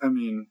bloopers? I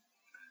mean,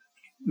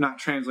 not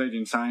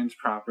translating signs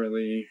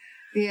properly.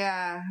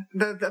 Yeah,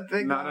 the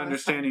big not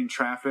understanding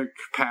traffic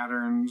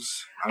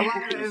patterns. A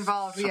lot of it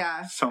involved,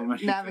 so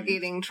many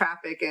navigating things.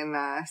 Traffic and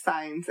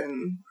signs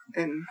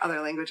in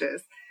other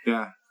languages.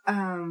 Yeah.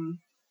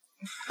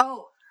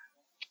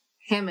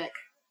 Hammock.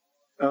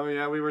 Oh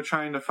yeah, we were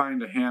trying to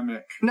find a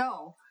hammock.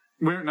 No.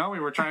 We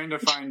were trying to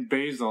find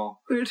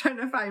basil. We were trying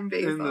to find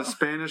basil. And the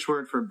Spanish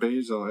word for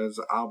basil is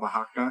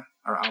albahaca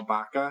or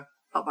albahaca.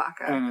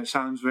 Albahaca. And it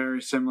sounds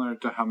very similar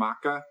to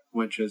hamaca,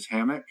 which is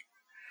hammock.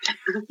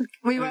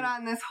 We went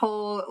on this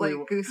whole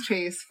goose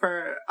chase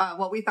for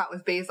what we thought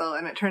was basil,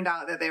 and it turned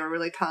out that they were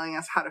really telling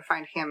us how to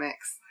find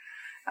hammocks.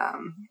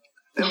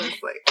 It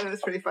was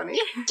pretty funny.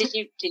 Did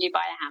you buy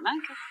a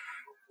hammock?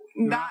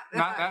 Not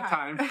that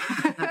time.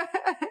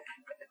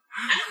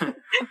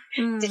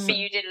 But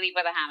you did leave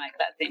with a hammock.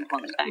 That's the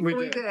important thing.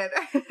 We did.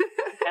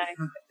 Okay.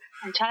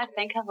 I'm trying to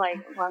think of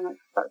one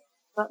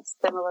that's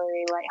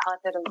similarly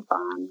lighthearted and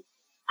fun.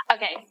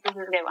 Okay, this is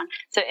a good one.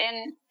 So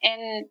in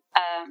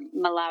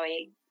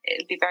Malawi, it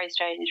would be very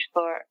strange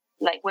for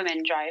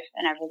women drive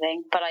and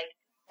everything, but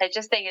I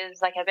just think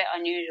it's a bit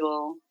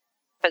unusual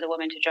for the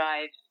woman to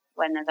drive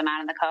when there's a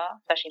man in the car,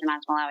 especially if the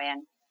man's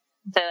Malawian.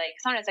 So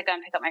sometimes I go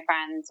and pick up my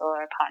friends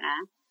or a partner,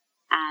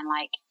 and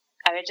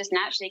I would just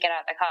naturally get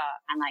out of the car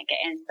and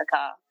get into the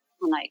car,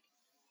 and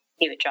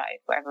he would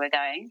drive wherever we're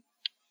going.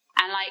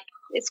 And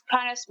it's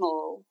kind of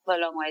small. We're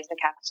a long ways to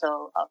the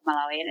capital of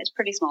Malawi, and it's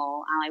pretty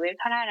small. And we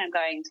would kind of end up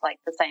going to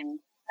the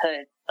same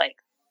hood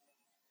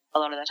a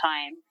lot of the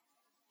time.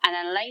 And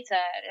then later,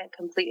 a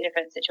completely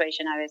different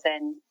situation I was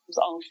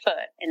on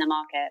foot in the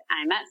market, and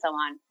I met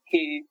someone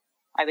who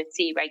I would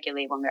see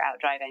regularly when we were out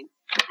driving.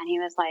 And he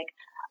was like,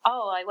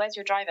 "Oh, where's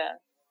your driver?"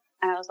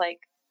 And I was like,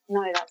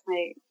 "No, that's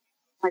my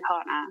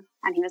partner."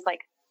 And he was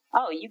like,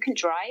 "Oh, you can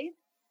drive?"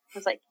 I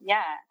was like,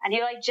 "Yeah." And he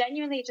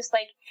genuinely just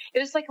it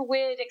was a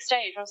weird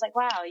exchange. I was like,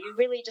 "Wow, you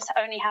really just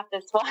only have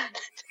this one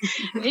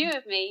view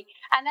of me."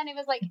 And then it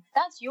was like,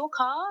 "That's your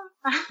car?"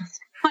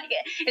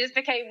 It just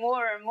became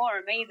more and more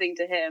amazing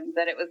to him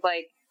that it was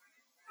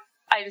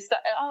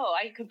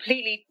I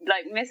completely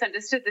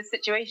misunderstood the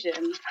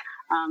situation.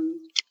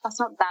 That's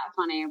not that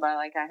funny, but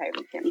I hope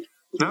we can.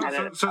 No,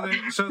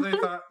 so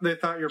they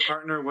thought your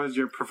partner was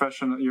your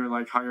professional, your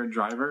hired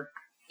driver.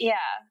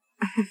 Yeah.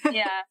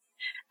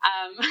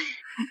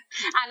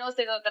 And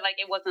also thought that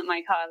it wasn't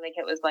my car,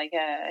 it was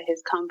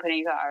his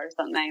company car or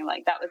something.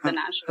 That was the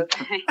natural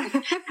thing.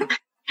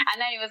 And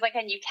then he was like,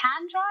 "And you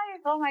can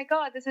drive? Oh my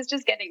god, this is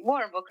just getting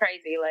more and more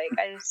crazy."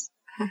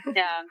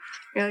 Yeah.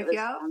 You're like,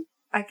 "Yeah,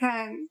 I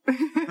can."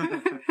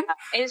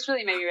 It just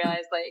really made me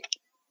realize,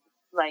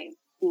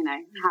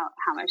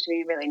 how much do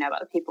we really know about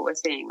the people we're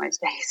seeing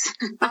most days?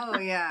 Oh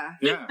yeah.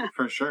 Yeah,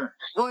 for sure.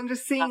 Well, and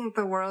just seeing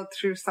the world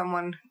through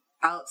someone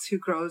else who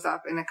grows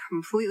up in a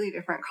completely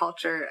different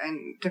culture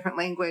and different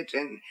language,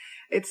 and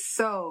it's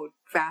so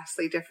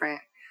vastly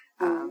different,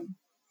 or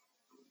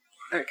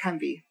it can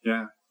be.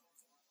 Yeah,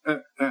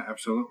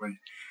 absolutely.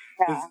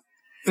 Yeah.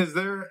 Is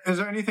there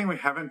anything we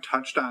haven't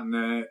touched on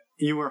that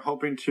you were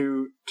hoping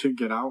to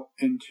get out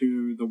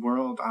into the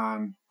world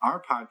on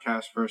our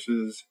podcast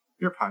versus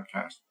your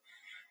podcast?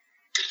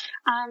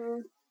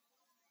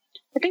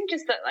 I think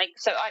just that,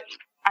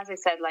 as I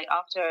said,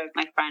 after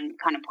my friend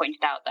kind of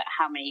pointed out that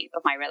how many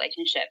of my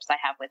relationships I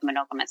have with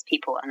monogamous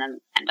people and then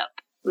end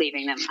up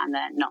leaving them and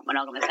they're not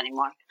monogamous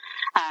anymore,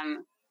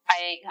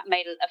 I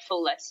made a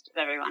full list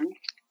of everyone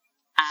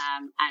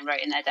and wrote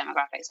in their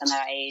demographics and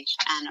their age,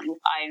 and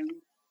I'm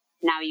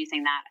now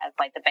using that as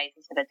the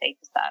basis of a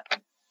data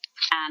set.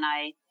 And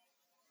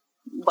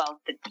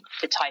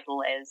the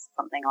title is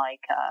something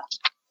like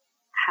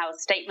how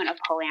statement of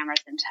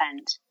polyamorous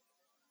intent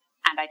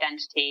and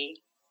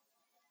identity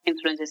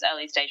influences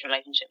early stage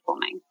relationship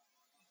forming.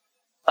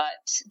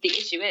 But the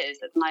issue is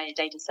that my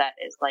data set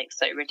is like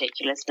so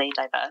ridiculously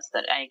diverse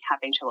that I'm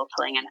having trouble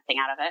pulling anything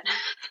out of it.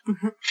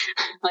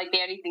 Like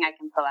the only thing I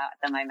can pull out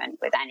at the moment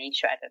with any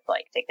shred of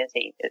like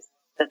dignity is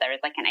that there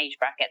is like an age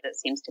bracket that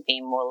seems to be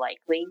more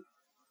likely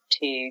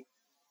to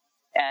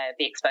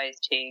be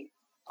exposed to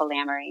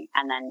polyamory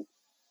and then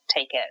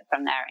take it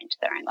from there into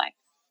their own life.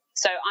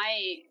 So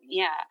I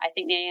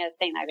think the other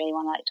thing I really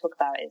want to talk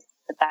about is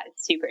that is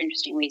super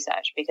interesting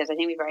research, because I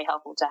think it'd be very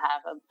helpful to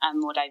have a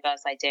more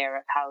diverse idea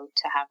of how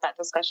to have that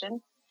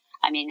discussion.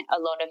 I mean, a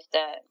lot of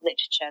the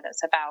literature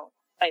that's about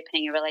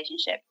opening a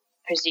relationship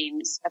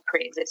presumes a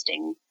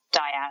pre-existing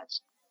dyad,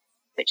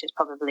 which is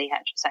probably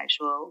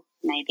heterosexual,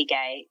 maybe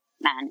gay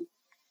men,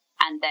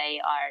 and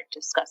they are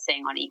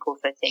discussing on equal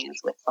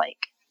footings with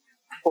like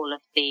all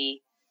of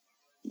the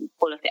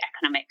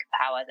economic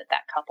power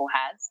that couple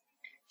has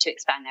to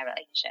expand their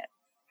relationship.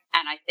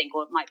 And I think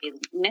what might be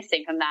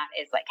missing from that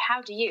is like,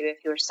 how do you,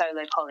 if you're a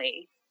solo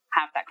poly,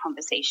 have that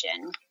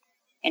conversation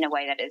in a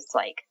way that is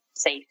like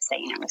safe,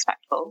 sane, and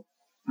respectful?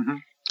 Mm-hmm.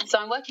 So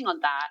I'm working on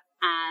that,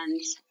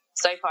 and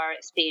so far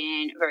it's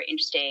been very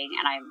interesting,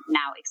 and I'm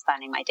now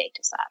expanding my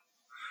data set.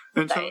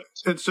 And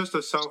so it's just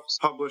a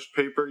self-published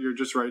paper you're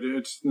just writing.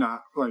 It's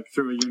not like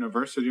through a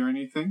university or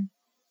anything?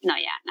 Not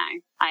yet, no.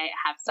 I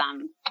have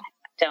some, I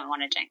don't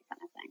want to jinx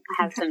anything.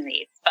 I have some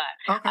leads,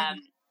 but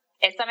okay.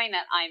 It's something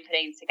that I'm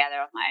putting together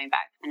off my own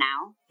back for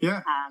now.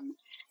 Yeah.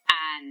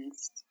 And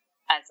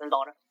as a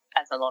lot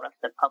of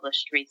the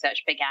published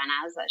research began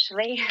as,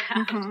 actually.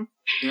 Mm-hmm.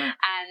 Yeah.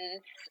 And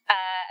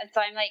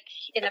so I'm like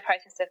in the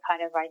process of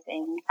kind of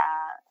writing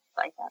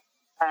like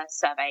a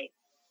survey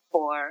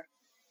for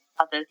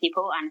other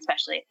people, and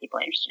especially if people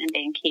are interested in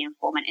being key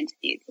informant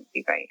interviews, it would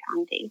be very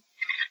handy.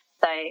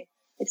 So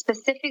it's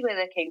specifically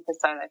looking for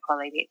solo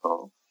poly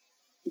people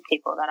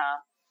that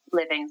are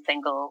living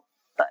single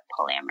but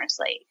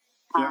polyamorously.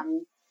 Yeah.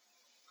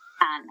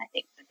 And I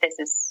think that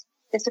this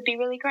would be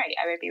really great.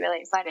 I would be really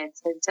excited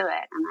to do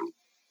it, and I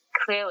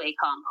clearly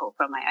can't pull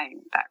from my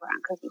own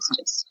background because it's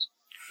just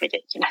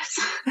ridiculous.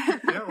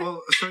 Yeah,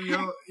 well, so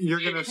you're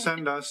going to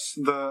send us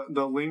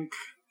the link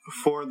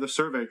for the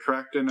survey,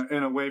 correct? In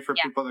a way for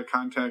people to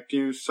contact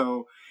you,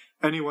 so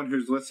anyone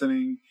who's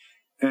listening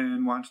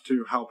and wants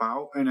to help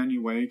out in any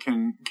way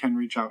can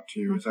reach out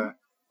to you. Is that?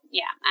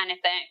 Yeah, and if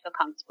they don't feel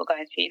comfortable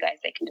going through you guys,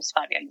 they can just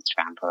follow you on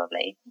Instagram.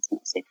 Probably it's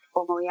not super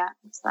formal yet,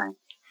 so.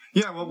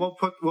 Yeah, well,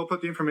 we'll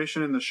put the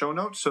information in the show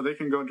notes so they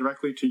can go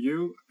directly to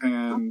you,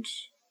 and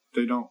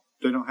they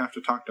don't have to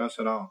talk to us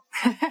at all.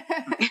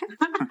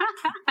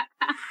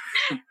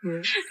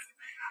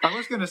 I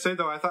was going to say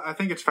though, I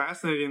think it's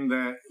fascinating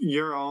that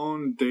your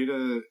own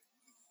data,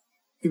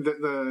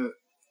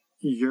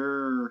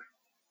 your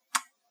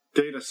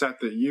data set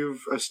that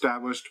you've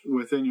established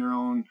within your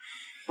own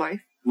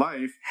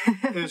life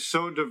is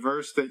so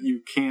diverse that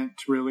you can't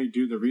really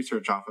do the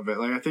research off of it.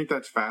 Like, I think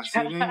that's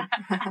fascinating.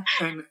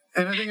 and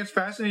I think it's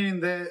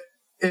fascinating that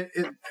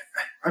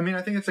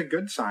I think it's a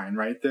good sign,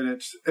 right?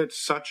 That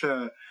it's such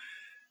a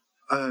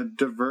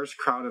diverse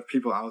crowd of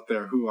people out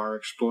there who are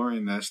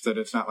exploring this, that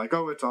it's not like,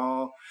 oh, it's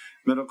all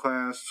middle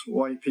class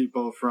white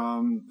people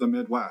from the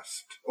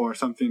Midwest or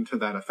something to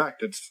that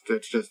effect. It's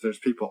just there's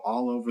people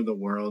all over the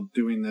world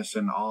doing this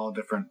in all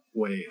different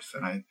ways,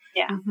 and I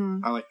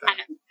like that.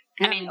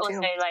 I mean, also,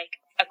 like,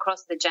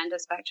 across the gender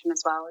spectrum as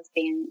well has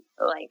been,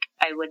 like,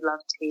 I would love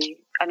to,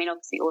 I mean,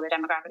 obviously all the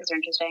demographics are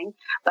interesting,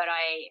 but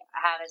I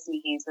have a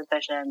sneaking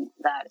suspicion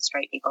that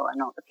straight people are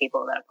not the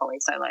people that are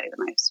poly solo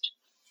the most.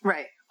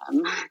 Right.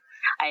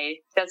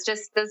 There's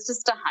just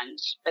a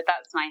hunch, but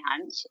that's my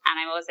hunch. And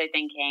I'm also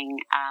thinking,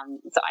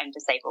 so I'm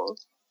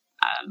disabled.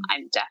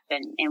 I'm deaf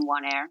in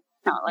one ear,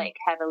 not like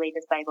heavily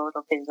disabled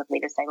or physically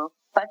disabled,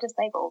 but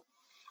disabled.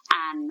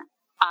 And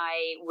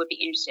I would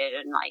be interested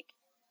in, like,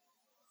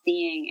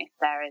 seeing if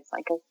there is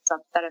like a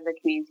subset of the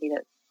community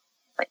that's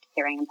like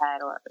hearing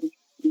impaired, or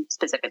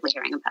specifically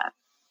hearing impaired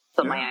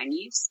for my own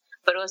use.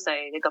 But also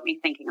it got me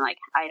thinking,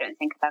 like, I don't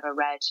think I've ever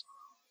read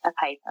a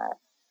paper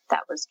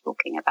that was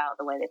talking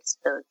about the way that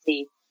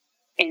disability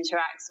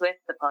interacts with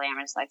the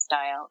polyamorous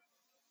lifestyle.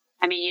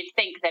 I mean, you'd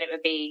think that it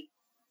would be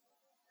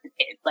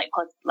like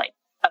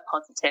a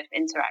positive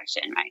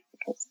interaction, right?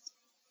 Because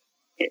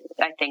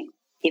I think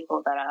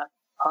people that are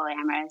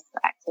polyamorous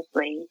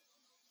actively,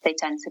 they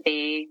tend to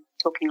be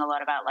talking a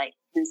lot about like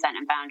consent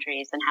and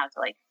boundaries and how to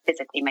like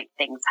physically make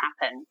things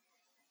happen.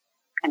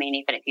 I mean,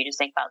 even if you just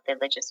think about the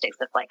logistics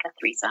of like a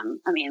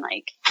threesome, I mean,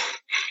 like,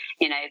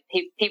 you know,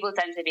 people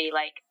tend to be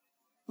like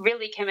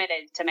really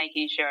committed to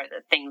making sure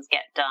that things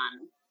get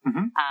done.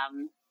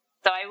 Mm-hmm.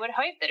 So I would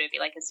hope that it would be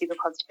like a super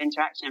positive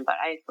interaction, but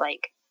I've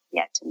like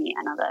yet to meet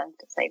another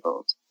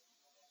disabled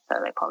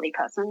solo poly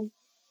person.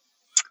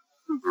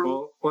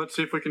 Well, let's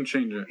see if we can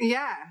change it.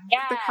 Yeah.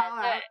 The call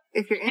out.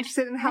 If you're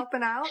interested in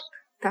helping out,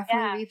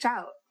 definitely reach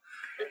out.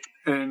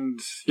 And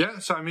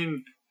so I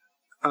mean,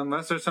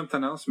 unless there's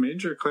something else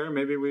major, Claire,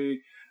 maybe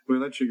we we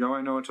let you go.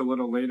 I know it's a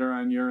little later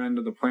on your end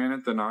of the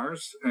planet than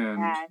ours, and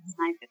Yeah, it's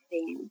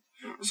 9:15.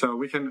 so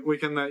we can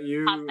let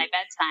you Past my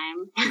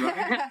bedtime.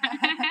 Right.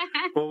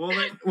 Well,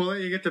 we'll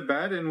let you get to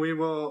bed, and we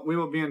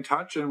will be in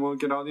touch, and we'll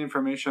get all the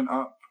information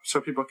up so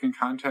people can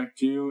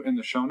contact you in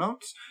the show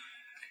notes,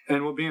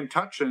 and we'll be in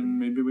touch, and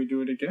maybe we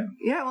do it again.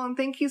 Yeah, well, and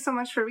thank you so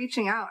much for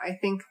reaching out. I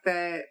think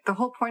that the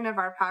whole point of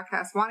our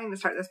podcast, wanting to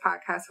start this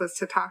podcast, was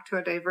to talk to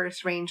a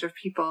diverse range of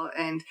people,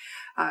 and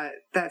I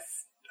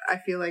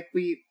feel like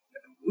we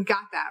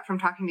got that from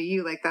talking to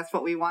you. Like, that's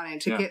what we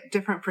wanted, to get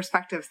different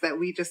perspectives that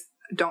we just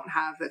don't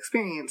have the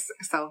experience.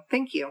 So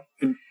thank you.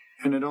 And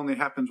it only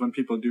happens when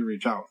people do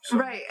reach out. So,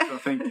 right. So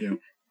thank you.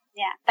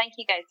 Yeah, thank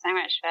you guys so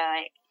much for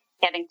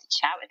getting to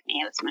chat with me.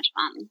 It was so much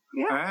fun.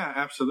 Yeah,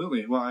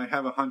 absolutely. Well, I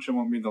have a hunch it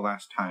won't be the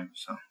last time.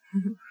 So I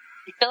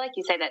feel like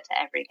you say that to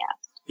every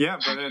guest. yeah,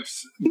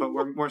 but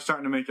we're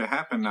starting to make it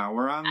happen now.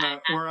 We're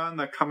on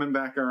the coming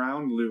back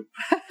around loop.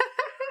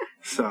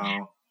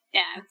 So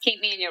yeah, keep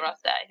me in your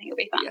roster. I think it'll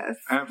be fun. Yes.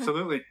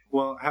 Absolutely.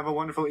 Well, have a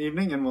wonderful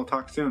evening, and we'll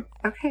talk soon.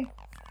 Okay.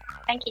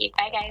 Thank you.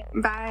 Bye, guys.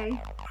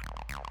 Bye.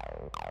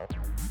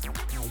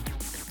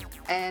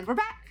 And we're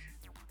back.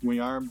 We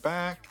are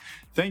back.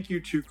 Thank you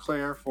to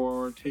Claire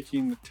for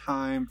taking the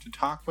time to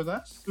talk with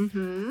us,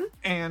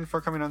 and for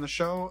coming on the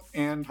show,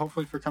 and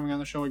hopefully for coming on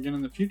the show again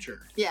in the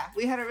future. Yeah,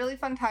 we had a really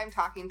fun time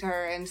talking to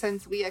her, and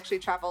since we actually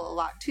travel a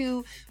lot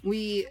too,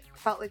 we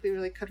felt like we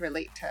really could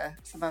relate to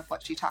some of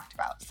what she talked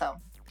about.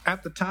 So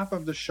at the top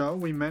of the show,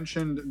 we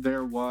mentioned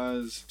there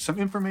was some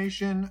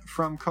information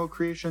from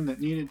Co-Creation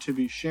that needed to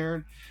be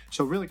shared.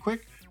 So really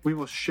quick, we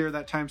will share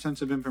that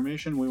time-sensitive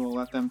information. We will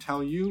let them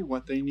tell you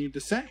what they need to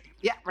say.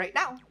 yeah, right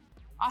now.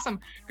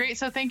 Awesome. Great.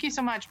 So thank you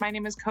so much. My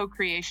name is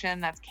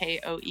Co-Creation. That's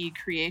K-O-E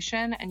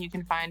Creation. And you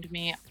can find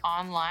me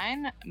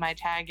online. My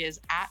tag is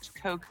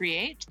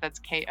 @CoCreate. That's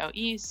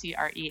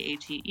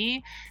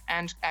K-O-E-C-R-E-A-T-E.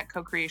 And at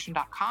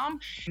cocreation.com.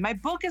 My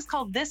book is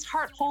called This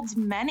Heart Holds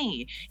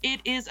Many.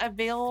 It is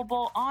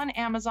available on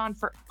Amazon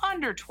for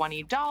under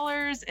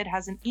 $20. It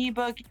has an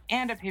ebook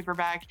and a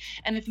paperback.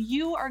 And if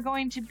you are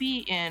going to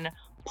be in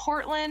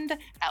Portland,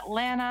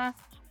 Atlanta,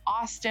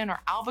 Austin, or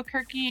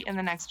Albuquerque in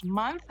the next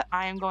month,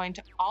 I am going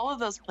to all of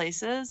those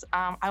places.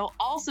 I will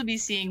also be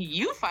seeing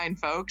you fine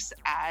folks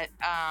at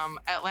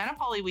Atlanta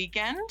Poly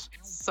Weekend.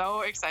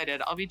 So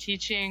excited. I'll be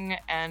teaching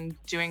and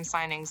doing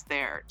signings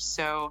there.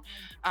 So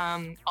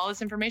all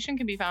this information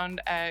can be found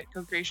at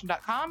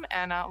cocreation.com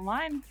and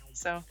online.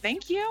 So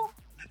thank you.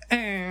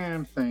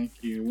 And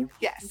thank you.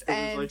 Yes,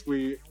 It was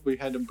like we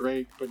had to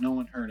break, but no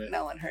one heard it.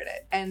 No one heard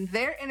it. And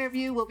their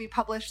interview will be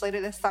published later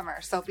this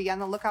summer, so be on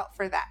the lookout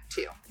for that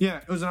too. Yeah,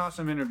 it was an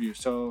awesome interview,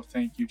 so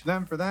thank you to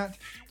them for that.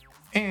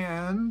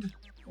 And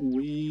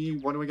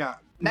what do we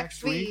got?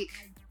 Next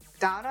week,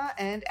 Donna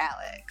and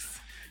Alex.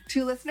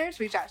 2 listeners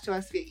reach out to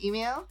us via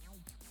email.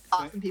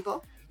 Awesome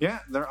people. Yeah,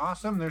 they're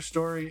awesome. Their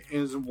story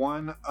is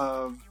one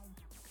of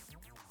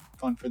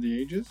fun for the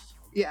ages.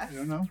 Yes. I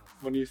don't know.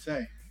 What do you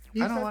say?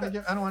 I don't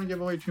want to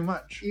give away too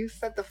much. You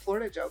said the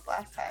Florida joke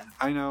last time.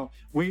 I know.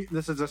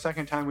 This is the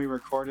second time we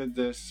recorded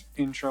this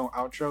intro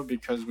outro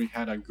because we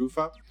had a goof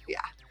up.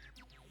 Yeah.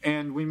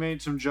 And we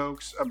made some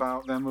jokes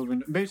about them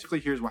moving. Basically,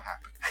 here's what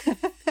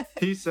happened.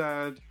 He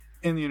said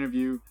in the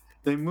interview,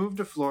 they moved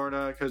to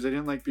Florida because they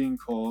didn't like being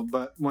cold,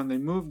 but when they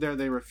moved there,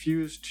 they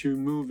refused to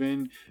move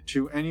in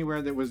to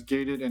anywhere that was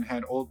gated and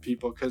had old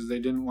people because they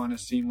didn't want to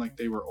seem like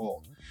they were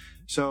old.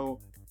 So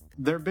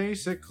they're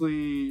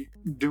basically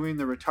doing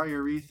the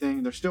retiree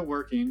thing. They're still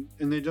working,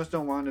 and they just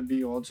don't want to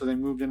be old, so they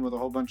moved in with a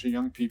whole bunch of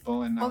young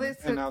people, and now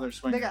they're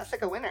swinging. They got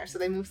sick of winter, so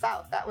they moved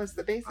south. That was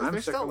the basis. I'm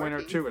They're sick still of winter,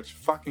 working. too. It's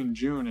fucking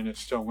June, and it's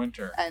still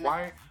winter.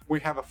 Why we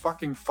have a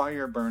fucking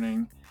fire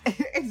burning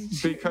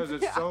because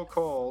it's so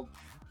cold.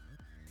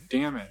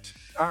 Damn it.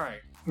 All right.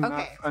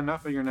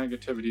 Enough of your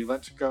negativity.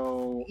 Let's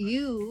go.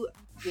 You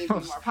need to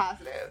be more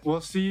positive.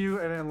 We'll see you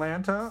in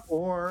Atlanta,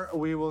 or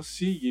we will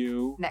see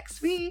you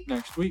next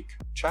week.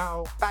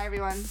 Ciao. Bye,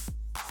 everyone.